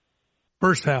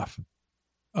 First half,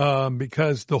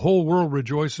 because the whole world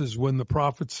rejoices when the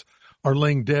prophets are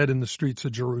laying dead in the streets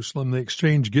of Jerusalem. They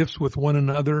exchange gifts with one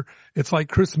another. It's like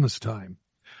Christmas time,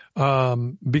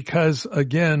 because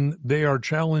again, they are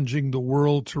challenging the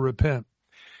world to repent.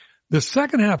 The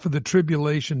second half of the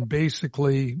tribulation,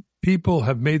 basically, people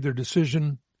have made their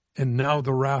decision, and now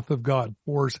the wrath of God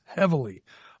pours heavily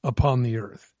upon the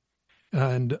earth.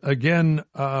 And again,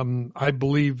 I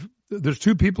believe there's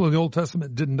two people in the Old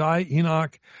Testament that didn't die,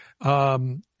 Enoch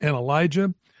and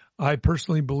Elijah. I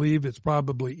personally believe it's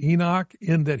probably Enoch,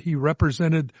 in that he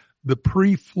represented the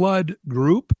pre-flood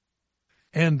group.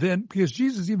 And then, because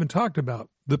Jesus even talked about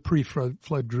the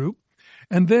pre-flood group.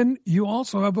 And then you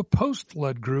also have a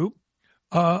post-flood group,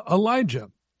 Elijah,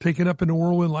 taken up in a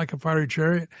whirlwind like a fiery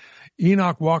chariot.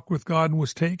 Enoch walked with God and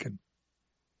was taken.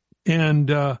 And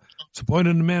it's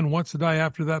appointed a man once to die,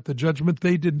 after that the judgment.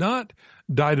 They did not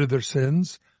die to their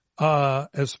sins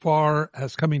as far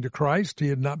as coming to Christ. He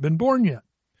had not been born yet.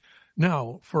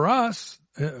 Now, for us,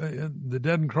 the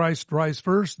dead in Christ rise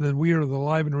first, then we are the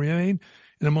alive and remain.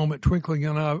 In a moment, twinkling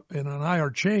in an eye are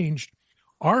changed.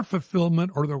 Our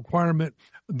fulfillment, or the requirement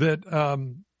that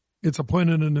it's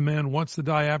appointed unto man once to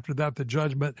die, after that the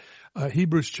judgment,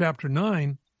 Hebrews chapter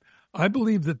 9, I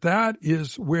believe that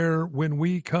is where, when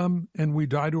we come and we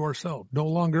die to ourselves, no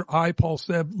longer I, Paul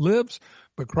said, lives,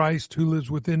 but Christ who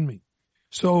lives within me.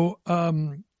 So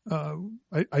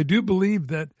I do believe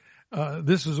that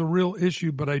this is a real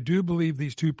issue, but I do believe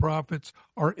these two prophets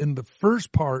are in the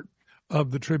first part of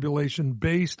the tribulation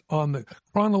based on the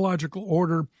chronological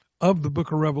order of the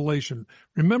book of Revelation.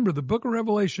 Remember, the book of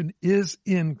Revelation is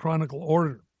in chronicle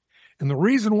order. And the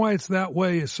reason why it's that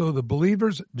way is so the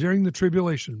believers during the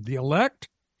tribulation, the elect,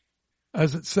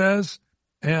 as it says,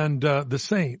 and the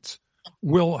saints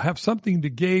will have something to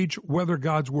gauge whether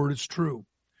God's word is true.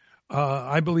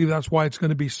 I believe that's why it's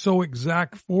going to be so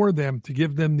exact for them, to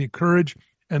give them the courage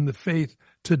and the faith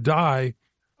to die,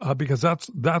 because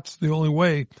that's the only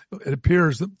way it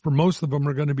appears that for most of them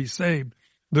are going to be saved.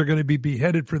 They're going to be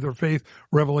beheaded for their faith,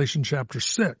 Revelation chapter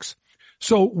 6.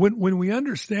 So when we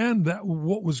understand that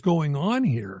what was going on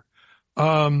here,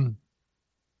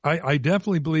 I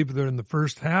definitely believe they're in the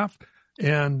first half.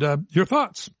 And your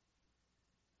thoughts?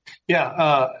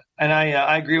 Yeah, and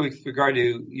I agree with regard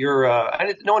to your.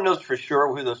 No one knows for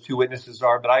sure who those two witnesses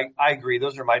are, but I agree.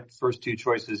 Those are my first two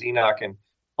choices, Enoch and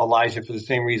Elijah, for the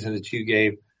same reason that you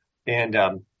gave. And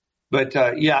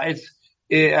yeah,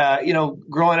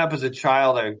 growing up as a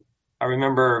child, I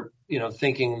remember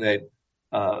thinking that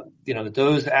that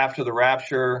those after the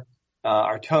rapture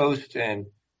are toast and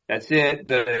that's it.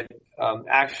 That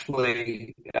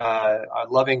actually, our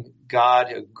loving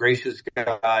God, a gracious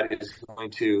God, is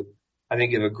going to, I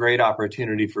think, give a great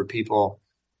opportunity for people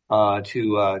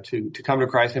to come to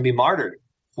Christ and be martyred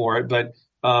for it. But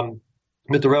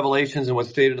the revelations and what's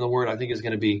stated in the Word, I think, is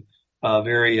going to be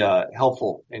very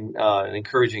helpful and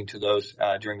encouraging to those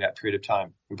during that period of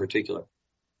time in particular.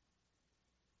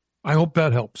 I hope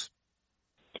that helps.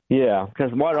 Yeah,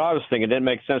 because what I was thinking didn't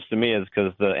make sense to me is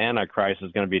because the Antichrist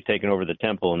is going to be taking over the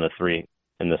temple in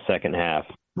the second half.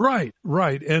 Right,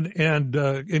 and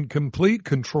in complete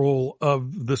control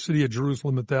of the city of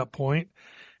Jerusalem at that point.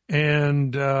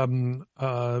 And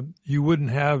you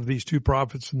wouldn't have these two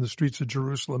prophets in the streets of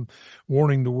Jerusalem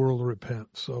warning the world to repent.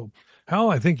 So, Hal,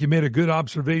 I think you made a good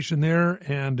observation there.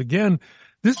 And again,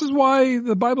 this is why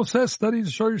the Bible says, study to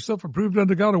show yourself approved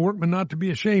unto God, a workman not to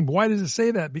be ashamed. Why does it say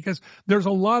that? Because there's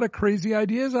a lot of crazy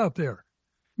ideas out there.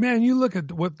 Man, you look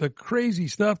at what the crazy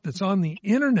stuff that's on the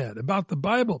internet about the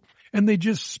Bible, and they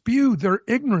just spew their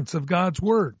ignorance of God's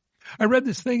word. I read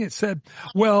this thing. It said,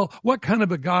 well, what kind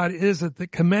of a God is it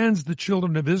that commands the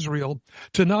children of Israel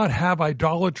to not have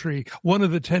idolatry, one of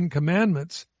the 10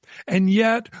 commandments? And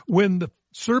yet when the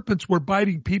serpents were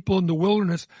biting people in the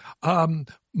wilderness,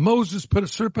 Moses put a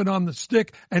serpent on the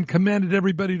stick and commanded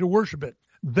everybody to worship it.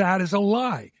 That is a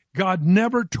lie. God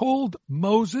never told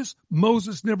Moses.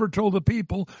 Moses never told the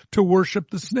people to worship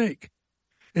the snake.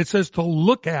 It says to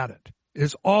look at it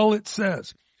is all it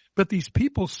says. But these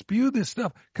people spew this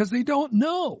stuff because they don't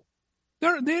know.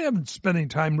 They haven't spent any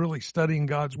time really studying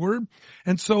God's word.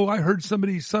 And so I heard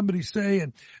somebody say,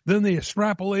 and then they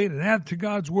extrapolate and add to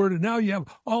God's word. And now you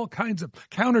have all kinds of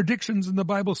contradictions in the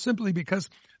Bible simply because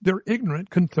they're ignorant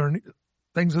concerning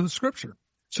things of the scripture.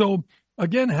 So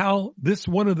again, Hal, this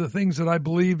one of the things that I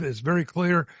believe is very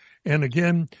clear. And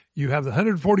again, you have the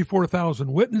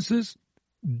 144,000 witnesses,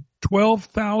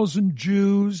 12,000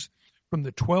 Jews from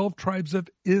the 12 tribes of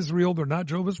Israel. They're not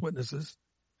Jehovah's Witnesses.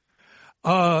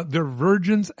 They're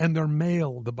virgins and they're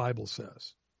male, the Bible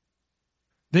says.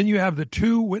 Then you have the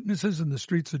 2 witnesses in the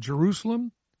streets of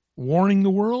Jerusalem warning the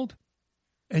world.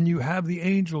 And you have the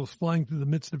angels flying through the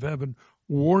midst of heaven,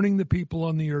 warning the people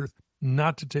on the earth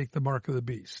not to take the mark of the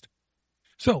beast.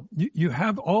 So you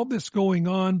have all this going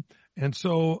on. And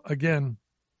so again,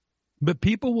 but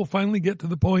people will finally get to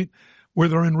the point where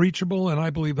they're unreachable. And I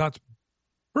believe that's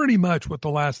pretty much what the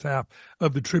last half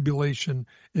of the tribulation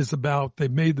is about. They've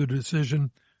made the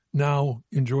decision. Now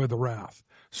enjoy the wrath.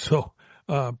 So,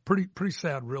 pretty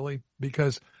sad really,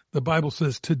 because the Bible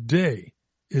says today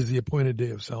is the appointed day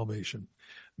of salvation.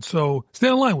 So stay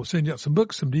online. We'll send you out some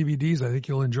books, some DVDs. I think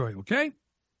you'll enjoy. Okay.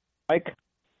 Mike?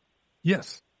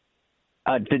 Yes.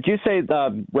 Did you say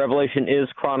the Revelation is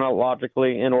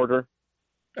chronologically in order?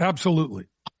 Absolutely.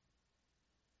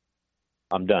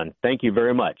 I'm done. Thank you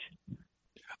very much.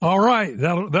 All right.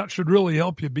 That should really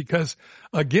help you because,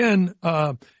 again,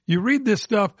 you read this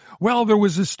stuff, well, there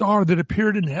was a star that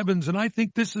appeared in heavens, and I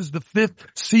think this is the 5th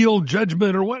seal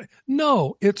judgment or what.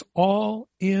 No, it's all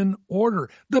in order.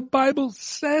 The Bible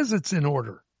says it's in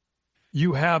order.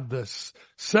 You have the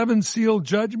 7 seal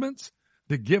judgments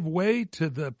that give way to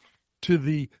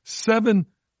the 7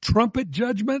 trumpet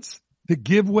judgments, that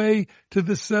give way to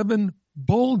the 7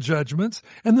 bowl judgments,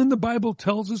 and then the Bible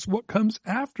tells us what comes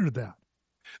after that.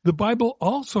 The Bible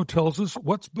also tells us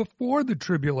what's before the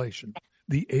tribulation,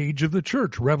 the age of the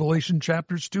church, Revelation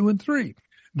chapters 2 and 3.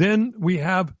 Then we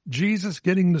have Jesus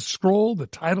getting the scroll, the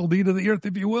title deed of the earth,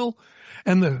 if you will,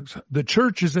 and the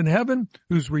church is in heaven,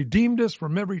 who's redeemed us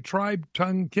from every tribe,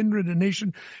 tongue, kindred, and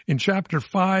nation in chapter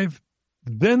 5.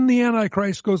 Then the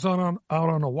Antichrist goes out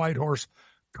on a white horse,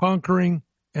 conquering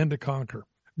and to conquer.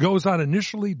 Goes out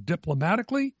initially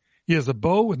diplomatically. He has a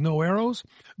bow with no arrows.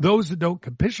 Those that don't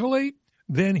capitulate,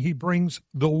 then he brings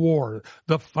the war,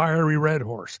 the fiery red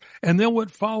horse. And then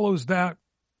what follows that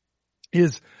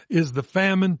is the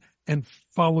famine, and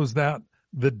follows that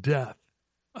the death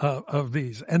of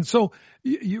these. And so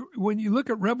when you look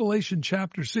at Revelation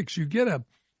chapter 6, you get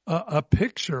a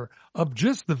picture of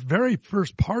just the very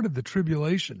first part of the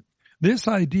tribulation. This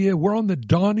idea, we're on the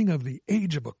dawning of the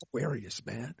age of Aquarius,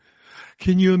 man.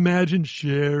 Can you imagine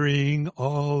sharing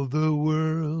all the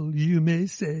world? You may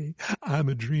say, I'm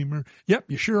a dreamer.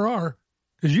 Yep, you sure are.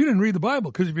 because you didn't read the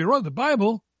Bible. Because if you read the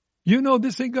Bible, you know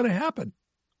this ain't going to happen.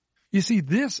 You see,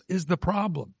 this is the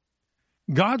problem.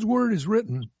 God's word is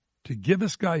written to give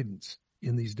us guidance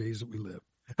in these days that we live.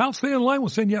 I'll stay in line. We'll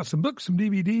send you out some books, some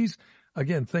DVDs.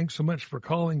 Again, thanks so much for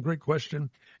calling. Great question.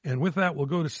 And with that, we'll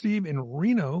go to Steve in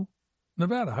Reno,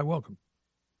 Nevada. Hi, welcome.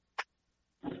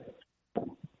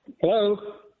 Hello.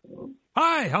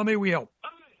 Hi, how may we help?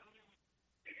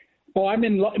 Oh, I'm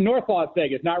in North Las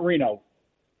Vegas, not Reno.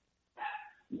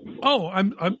 Oh,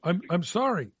 I'm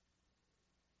sorry.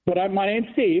 But my name's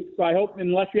Steve, so I hope,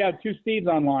 unless you have two Steves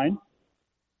online.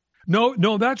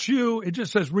 No, that's you. It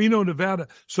just says Reno, Nevada.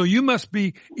 So you must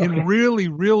be in really,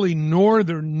 really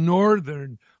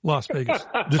northern Las Vegas.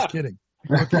 Just kidding.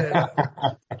 Okay.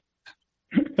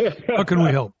 How can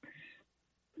we help?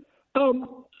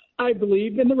 I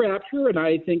believe in the rapture, and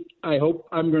I hope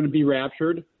I'm going to be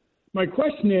raptured. My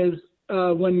question is,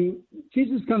 when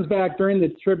Jesus comes back during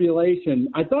the tribulation,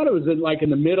 I thought it was in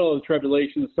the middle of the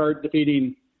tribulation to start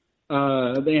defeating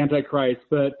the Antichrist,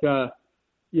 but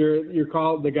your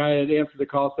call, the guy that answered the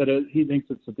call said he thinks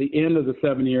it's at the end of the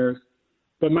 7 years.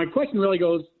 But my question really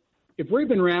goes, if we've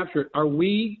been raptured, do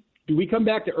we come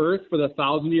back to earth for the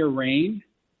 1,000-year reign?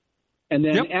 And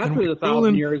then after the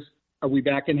 1,000 years, are we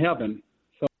back in heaven?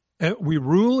 So we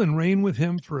rule and reign with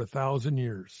him for 1,000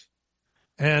 years.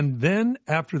 And then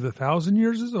after the 1,000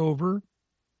 years is over,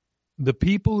 the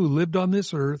people who lived on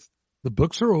this earth, the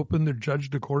books are open. They're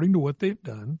judged according to what they've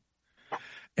done.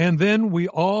 And then we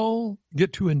all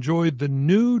get to enjoy the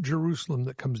new Jerusalem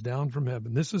that comes down from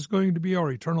heaven. This is going to be our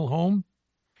eternal home.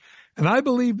 And I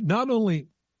believe not only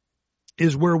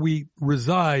is where we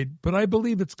reside, but I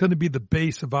believe it's going to be the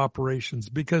base of operations,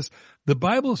 because the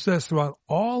Bible says throughout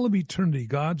all of eternity,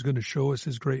 God's going to show us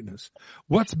his greatness.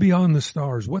 What's beyond the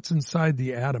stars? What's inside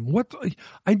the atom?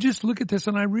 I just look at this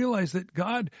and I realize that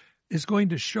God is going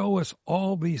to show us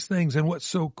all these things. And what's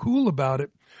so cool about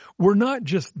it, we're not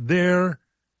just there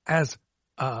as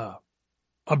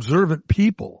observant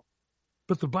people,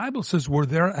 but the Bible says we're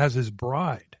there as his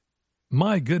bride.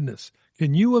 My goodness,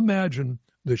 can you imagine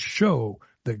the show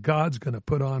that God's going to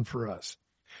put on for us?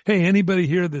 Hey, anybody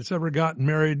here that's ever gotten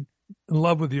married, in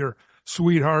love with your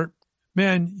sweetheart,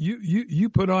 man, you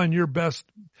put on your best,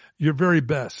 your very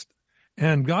best,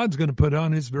 and God's going to put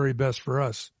on his very best for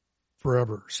us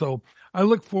forever. So I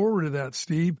look forward to that,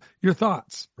 Steve. Your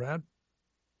thoughts, Brad?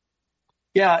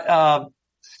 Yeah,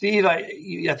 Steve,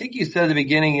 I think you said at the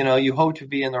beginning, you hope to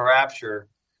be in the rapture.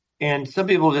 And some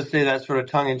people just say that sort of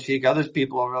tongue in cheek. Other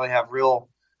people really have real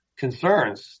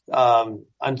concerns,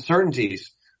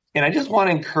 uncertainties. And I just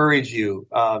want to encourage you,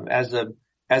 as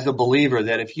a believer,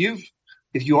 that if you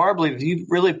are a believer, if you've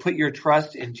really put your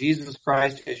trust in Jesus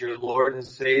Christ as your Lord and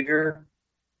Savior,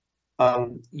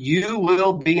 you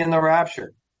will be in the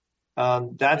rapture.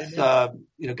 That's,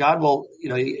 God will,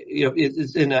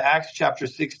 it's in Acts chapter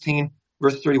 16,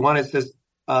 verse 31. It says,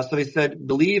 so he said,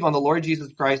 believe on the Lord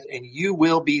Jesus Christ and you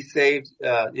will be saved.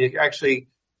 Actually,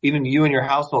 even you and your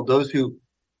household, those who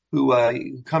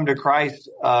come to Christ,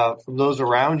 from those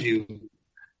around you,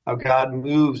 how God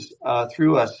moves,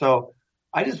 through us. So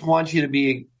I just want you to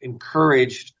be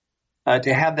encouraged,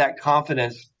 to have that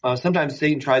confidence. Sometimes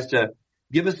Satan tries to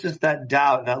give us just that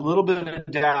doubt, that little bit of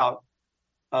doubt,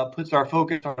 puts our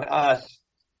focus on us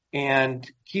and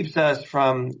keeps us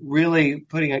from really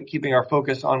keeping our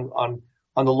focus on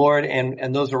the Lord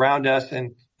and those around us.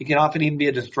 And it can often even be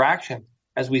a distraction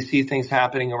as we see things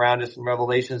happening around us in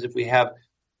Revelations if we have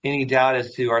any doubt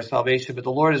as to our salvation. But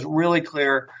the Lord is really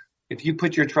clear. If you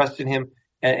put your trust in him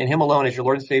and him alone as your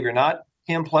Lord and Savior, not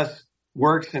him plus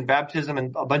works and baptism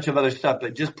and a bunch of other stuff,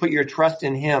 but just put your trust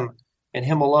in him and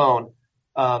him alone,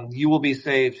 you will be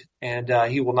saved, and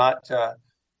he will not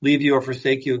leave you or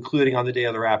forsake you, including on the day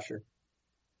of the rapture.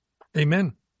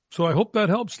 Amen. So I hope that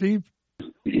helps, Steve.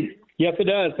 Yes, it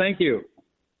does. Thank you.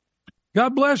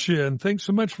 God bless you, and thanks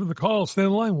so much for the call. Stay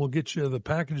in line. We'll get you the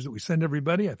package that we send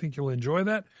everybody. I think you'll enjoy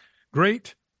that.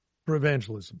 Great for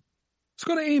evangelism. Let's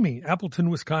go to Amy, Appleton,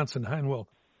 Wisconsin. Hi and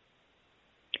welcome.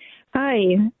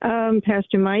 Hi,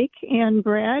 Pastor Mike and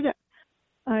Brad.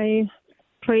 I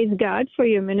praise God for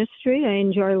your ministry. I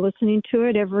enjoy listening to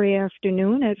it every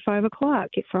afternoon at 5 o'clock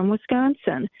from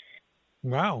Wisconsin.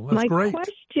 Wow, that's great.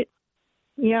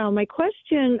 My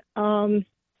question,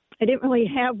 I didn't really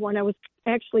have one. I was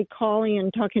actually calling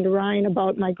and talking to Ryan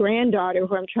about my granddaughter,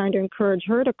 who I'm trying to encourage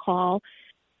her to call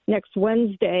next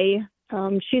Wednesday.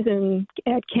 She's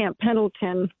at Camp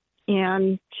Pendleton,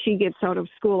 and she gets out of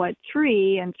school at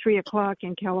 3, and 3 o'clock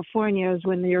in California is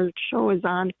when your show is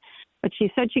on. But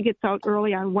she said she gets out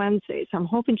early on Wednesday, so I'm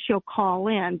hoping she'll call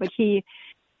in. But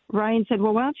Ryan said,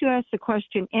 well, why don't you ask the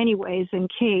question anyways in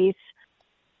case.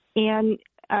 And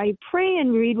I pray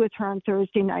and read with her on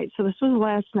Thursday night. So this was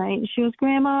last night. And she goes,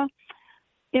 Grandma,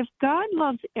 if God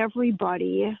loves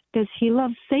everybody, does he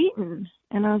love Satan?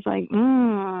 And I was like,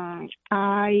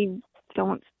 I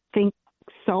don't think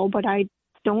so, but I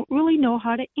don't really know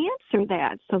how to answer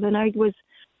that. So then I was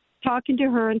talking to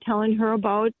her and telling her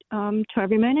about To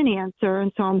Every Man an Answer.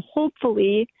 And so I'm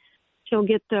hopefully she'll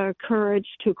get the courage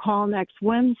to call next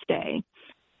Wednesday.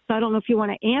 So I don't know if you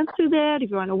want to answer that, if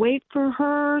you want to wait for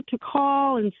her to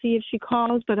call and see if she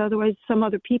calls, but otherwise some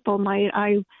other people might.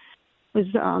 I was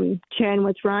chatting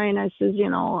with Ryan. I says,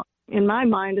 in my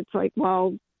mind, it's like,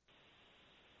 well,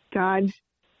 God,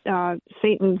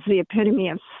 Satan's the epitome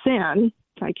of sin.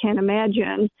 So I can't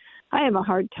imagine. I have a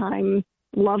hard time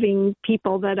loving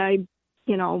people that I,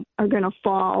 are going to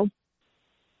fall.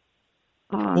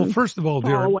 Well, first of all,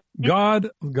 dear,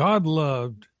 God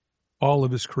loved all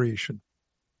of his creation.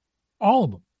 All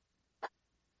of them.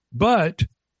 But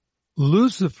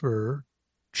Satan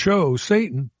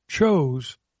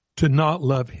chose to not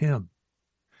love him.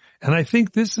 And I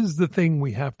think this is the thing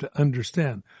we have to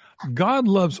understand. God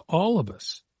loves all of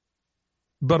us,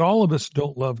 but all of us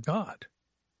don't love God.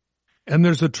 And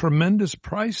there's a tremendous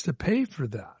price to pay for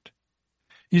that.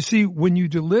 You see, when you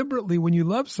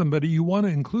love somebody, you want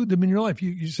to include them in your life.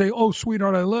 You say, oh,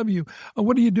 sweetheart, I love you.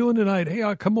 What are you doing tonight? Hey,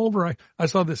 I'll come over. I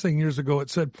saw this thing years ago. It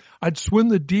said, I'd swim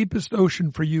the deepest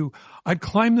ocean for you. I'd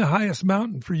climb the highest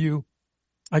mountain for you.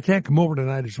 I can't come over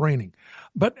tonight. It's raining.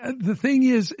 But the thing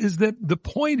is that the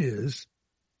point is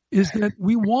that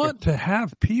we want to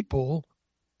have people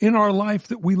in our life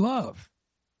that we love.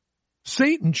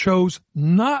 Satan chose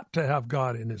not to have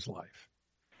God in his life.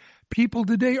 People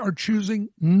today are choosing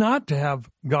not to have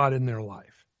God in their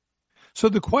life. So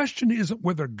the question isn't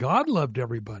whether God loved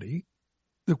everybody.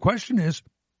 The question is,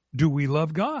 do we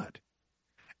love God?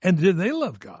 And did they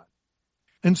love God?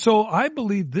 And so I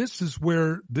believe this is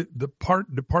where the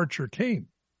departure came.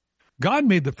 God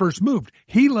made the first move.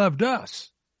 He loved us.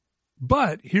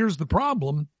 But here's the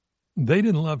problem. They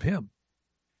didn't love him.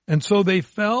 And so they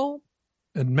fell,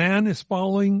 and man is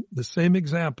following the same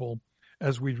example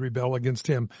as we rebel against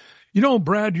him.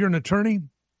 Brad, you're an attorney.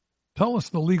 Tell us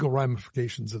the legal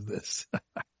ramifications of this.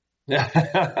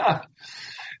 Yeah.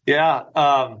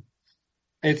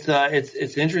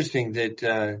 It's interesting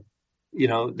that,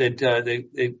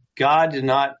 that God did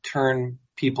not turn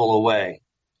people away.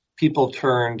 People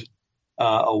turned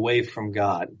away from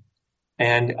God.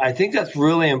 And I think that's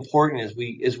really important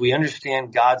as we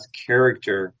understand God's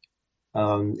character,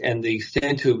 and the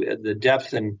extent to the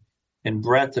depth and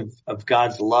breadth of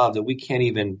God's love that we can't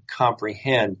even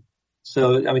comprehend.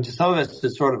 So, to some of us,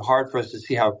 it's sort of hard for us to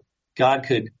see how God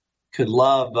could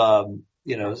love,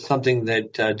 something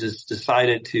that just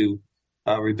decided to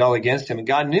rebel against him. And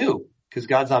God knew, because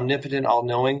God's omnipotent,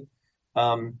 all-knowing.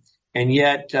 And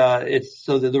yet, it's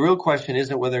so that the real question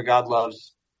isn't whether God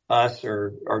loves us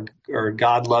or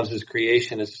God loves his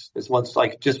creation. It's once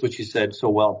like just what you said so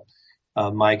well,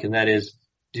 Mike, and that is,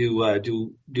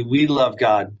 do we love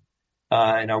God?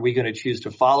 And are we going to choose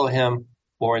to follow him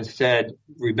or instead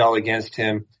rebel against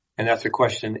him? And that's a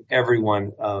question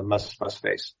everyone must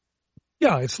face.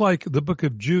 Yeah, it's like the book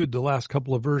of Jude, the last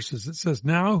couple of verses. It says,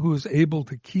 now who is able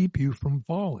to keep you from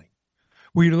falling?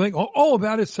 Well, you're like, oh,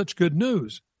 that is such good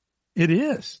news. It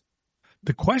is.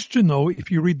 The question, though,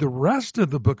 if you read the rest of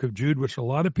the book of Jude, which a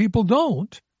lot of people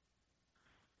don't,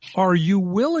 are you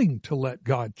willing to let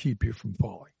God keep you from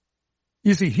falling?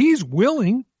 You see, he's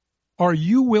willing. Are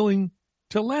you willing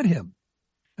to let him?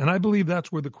 And I believe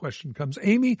that's where the question comes.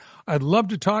 Amy, I'd love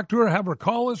to talk to her, have her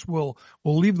call us. We'll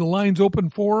leave the lines open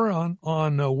for her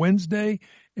on Wednesday.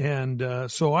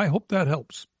 And so I hope that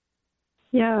helps.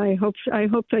 Yeah, I hope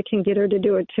I can get her to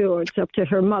do it too. It's up to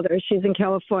her mother. She's in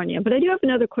California. But I do have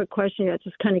another quick question that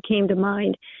just kind of came to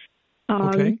mind.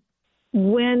 Okay.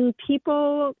 When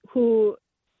people who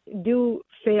do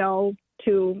fail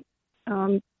to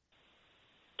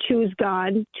choose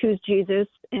God, choose Jesus,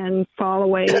 and fall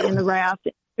away in the wrath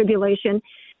and tribulation,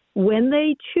 when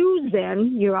they choose,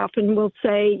 then you often will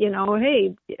say,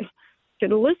 hey,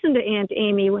 should have listened to Aunt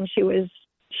Amy when she was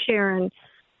sharing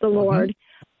the Lord.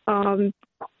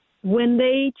 When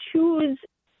they choose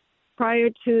prior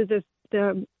to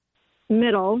the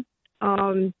middle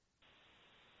and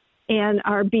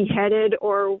are beheaded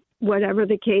or whatever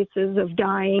the case is of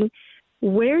dying,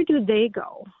 where do they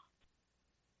go?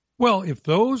 Well, if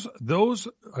those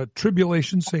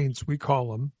tribulation saints, we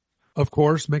call them, of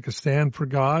course, make a stand for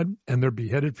God and they're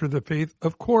beheaded for the faith,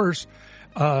 of course,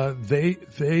 they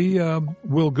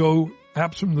will go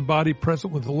absent from the body,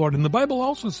 present with the Lord. And the Bible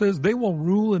also says they will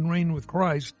rule and reign with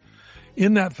Christ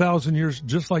in that 1,000 years,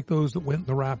 just like those that went in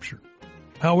the rapture.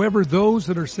 However, those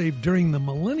that are saved during the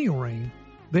millennial reign,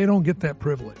 they don't get that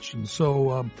privilege. And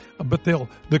so, but the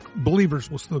believers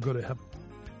will still go to heaven.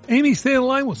 Amy, stay in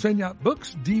line. We'll send you out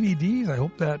books, DVDs. I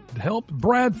hope that helped.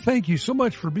 Brad, thank you so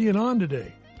much for being on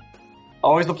today.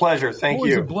 Always a pleasure. Thank you.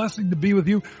 Always a blessing to be with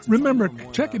you. Remember,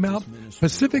 check him out,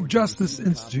 Pacific Justice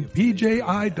Institute,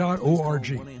 pji.org.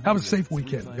 Have a safe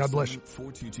weekend. God bless you.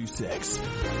 4226.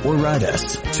 Or write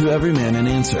us to Every Man an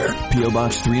Answer, P.O.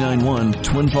 Box 391,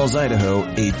 Twin Falls, Idaho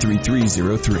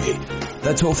 83303.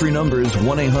 That toll-free number is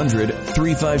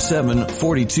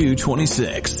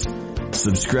 1-800-357-4226.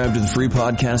 Subscribe to the free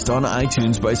podcast on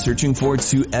iTunes by searching for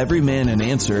To Every Man an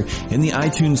Answer in the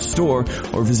iTunes store,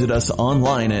 or visit us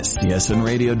online at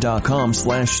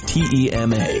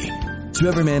csnradio.com/TEMA. To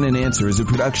Every Man an Answer is a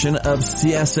production of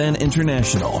CSN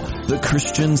International, the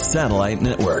Christian Satellite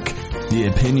Network. The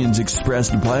opinions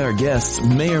expressed by our guests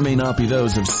may or may not be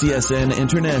those of CSN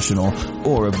International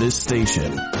or of this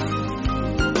station.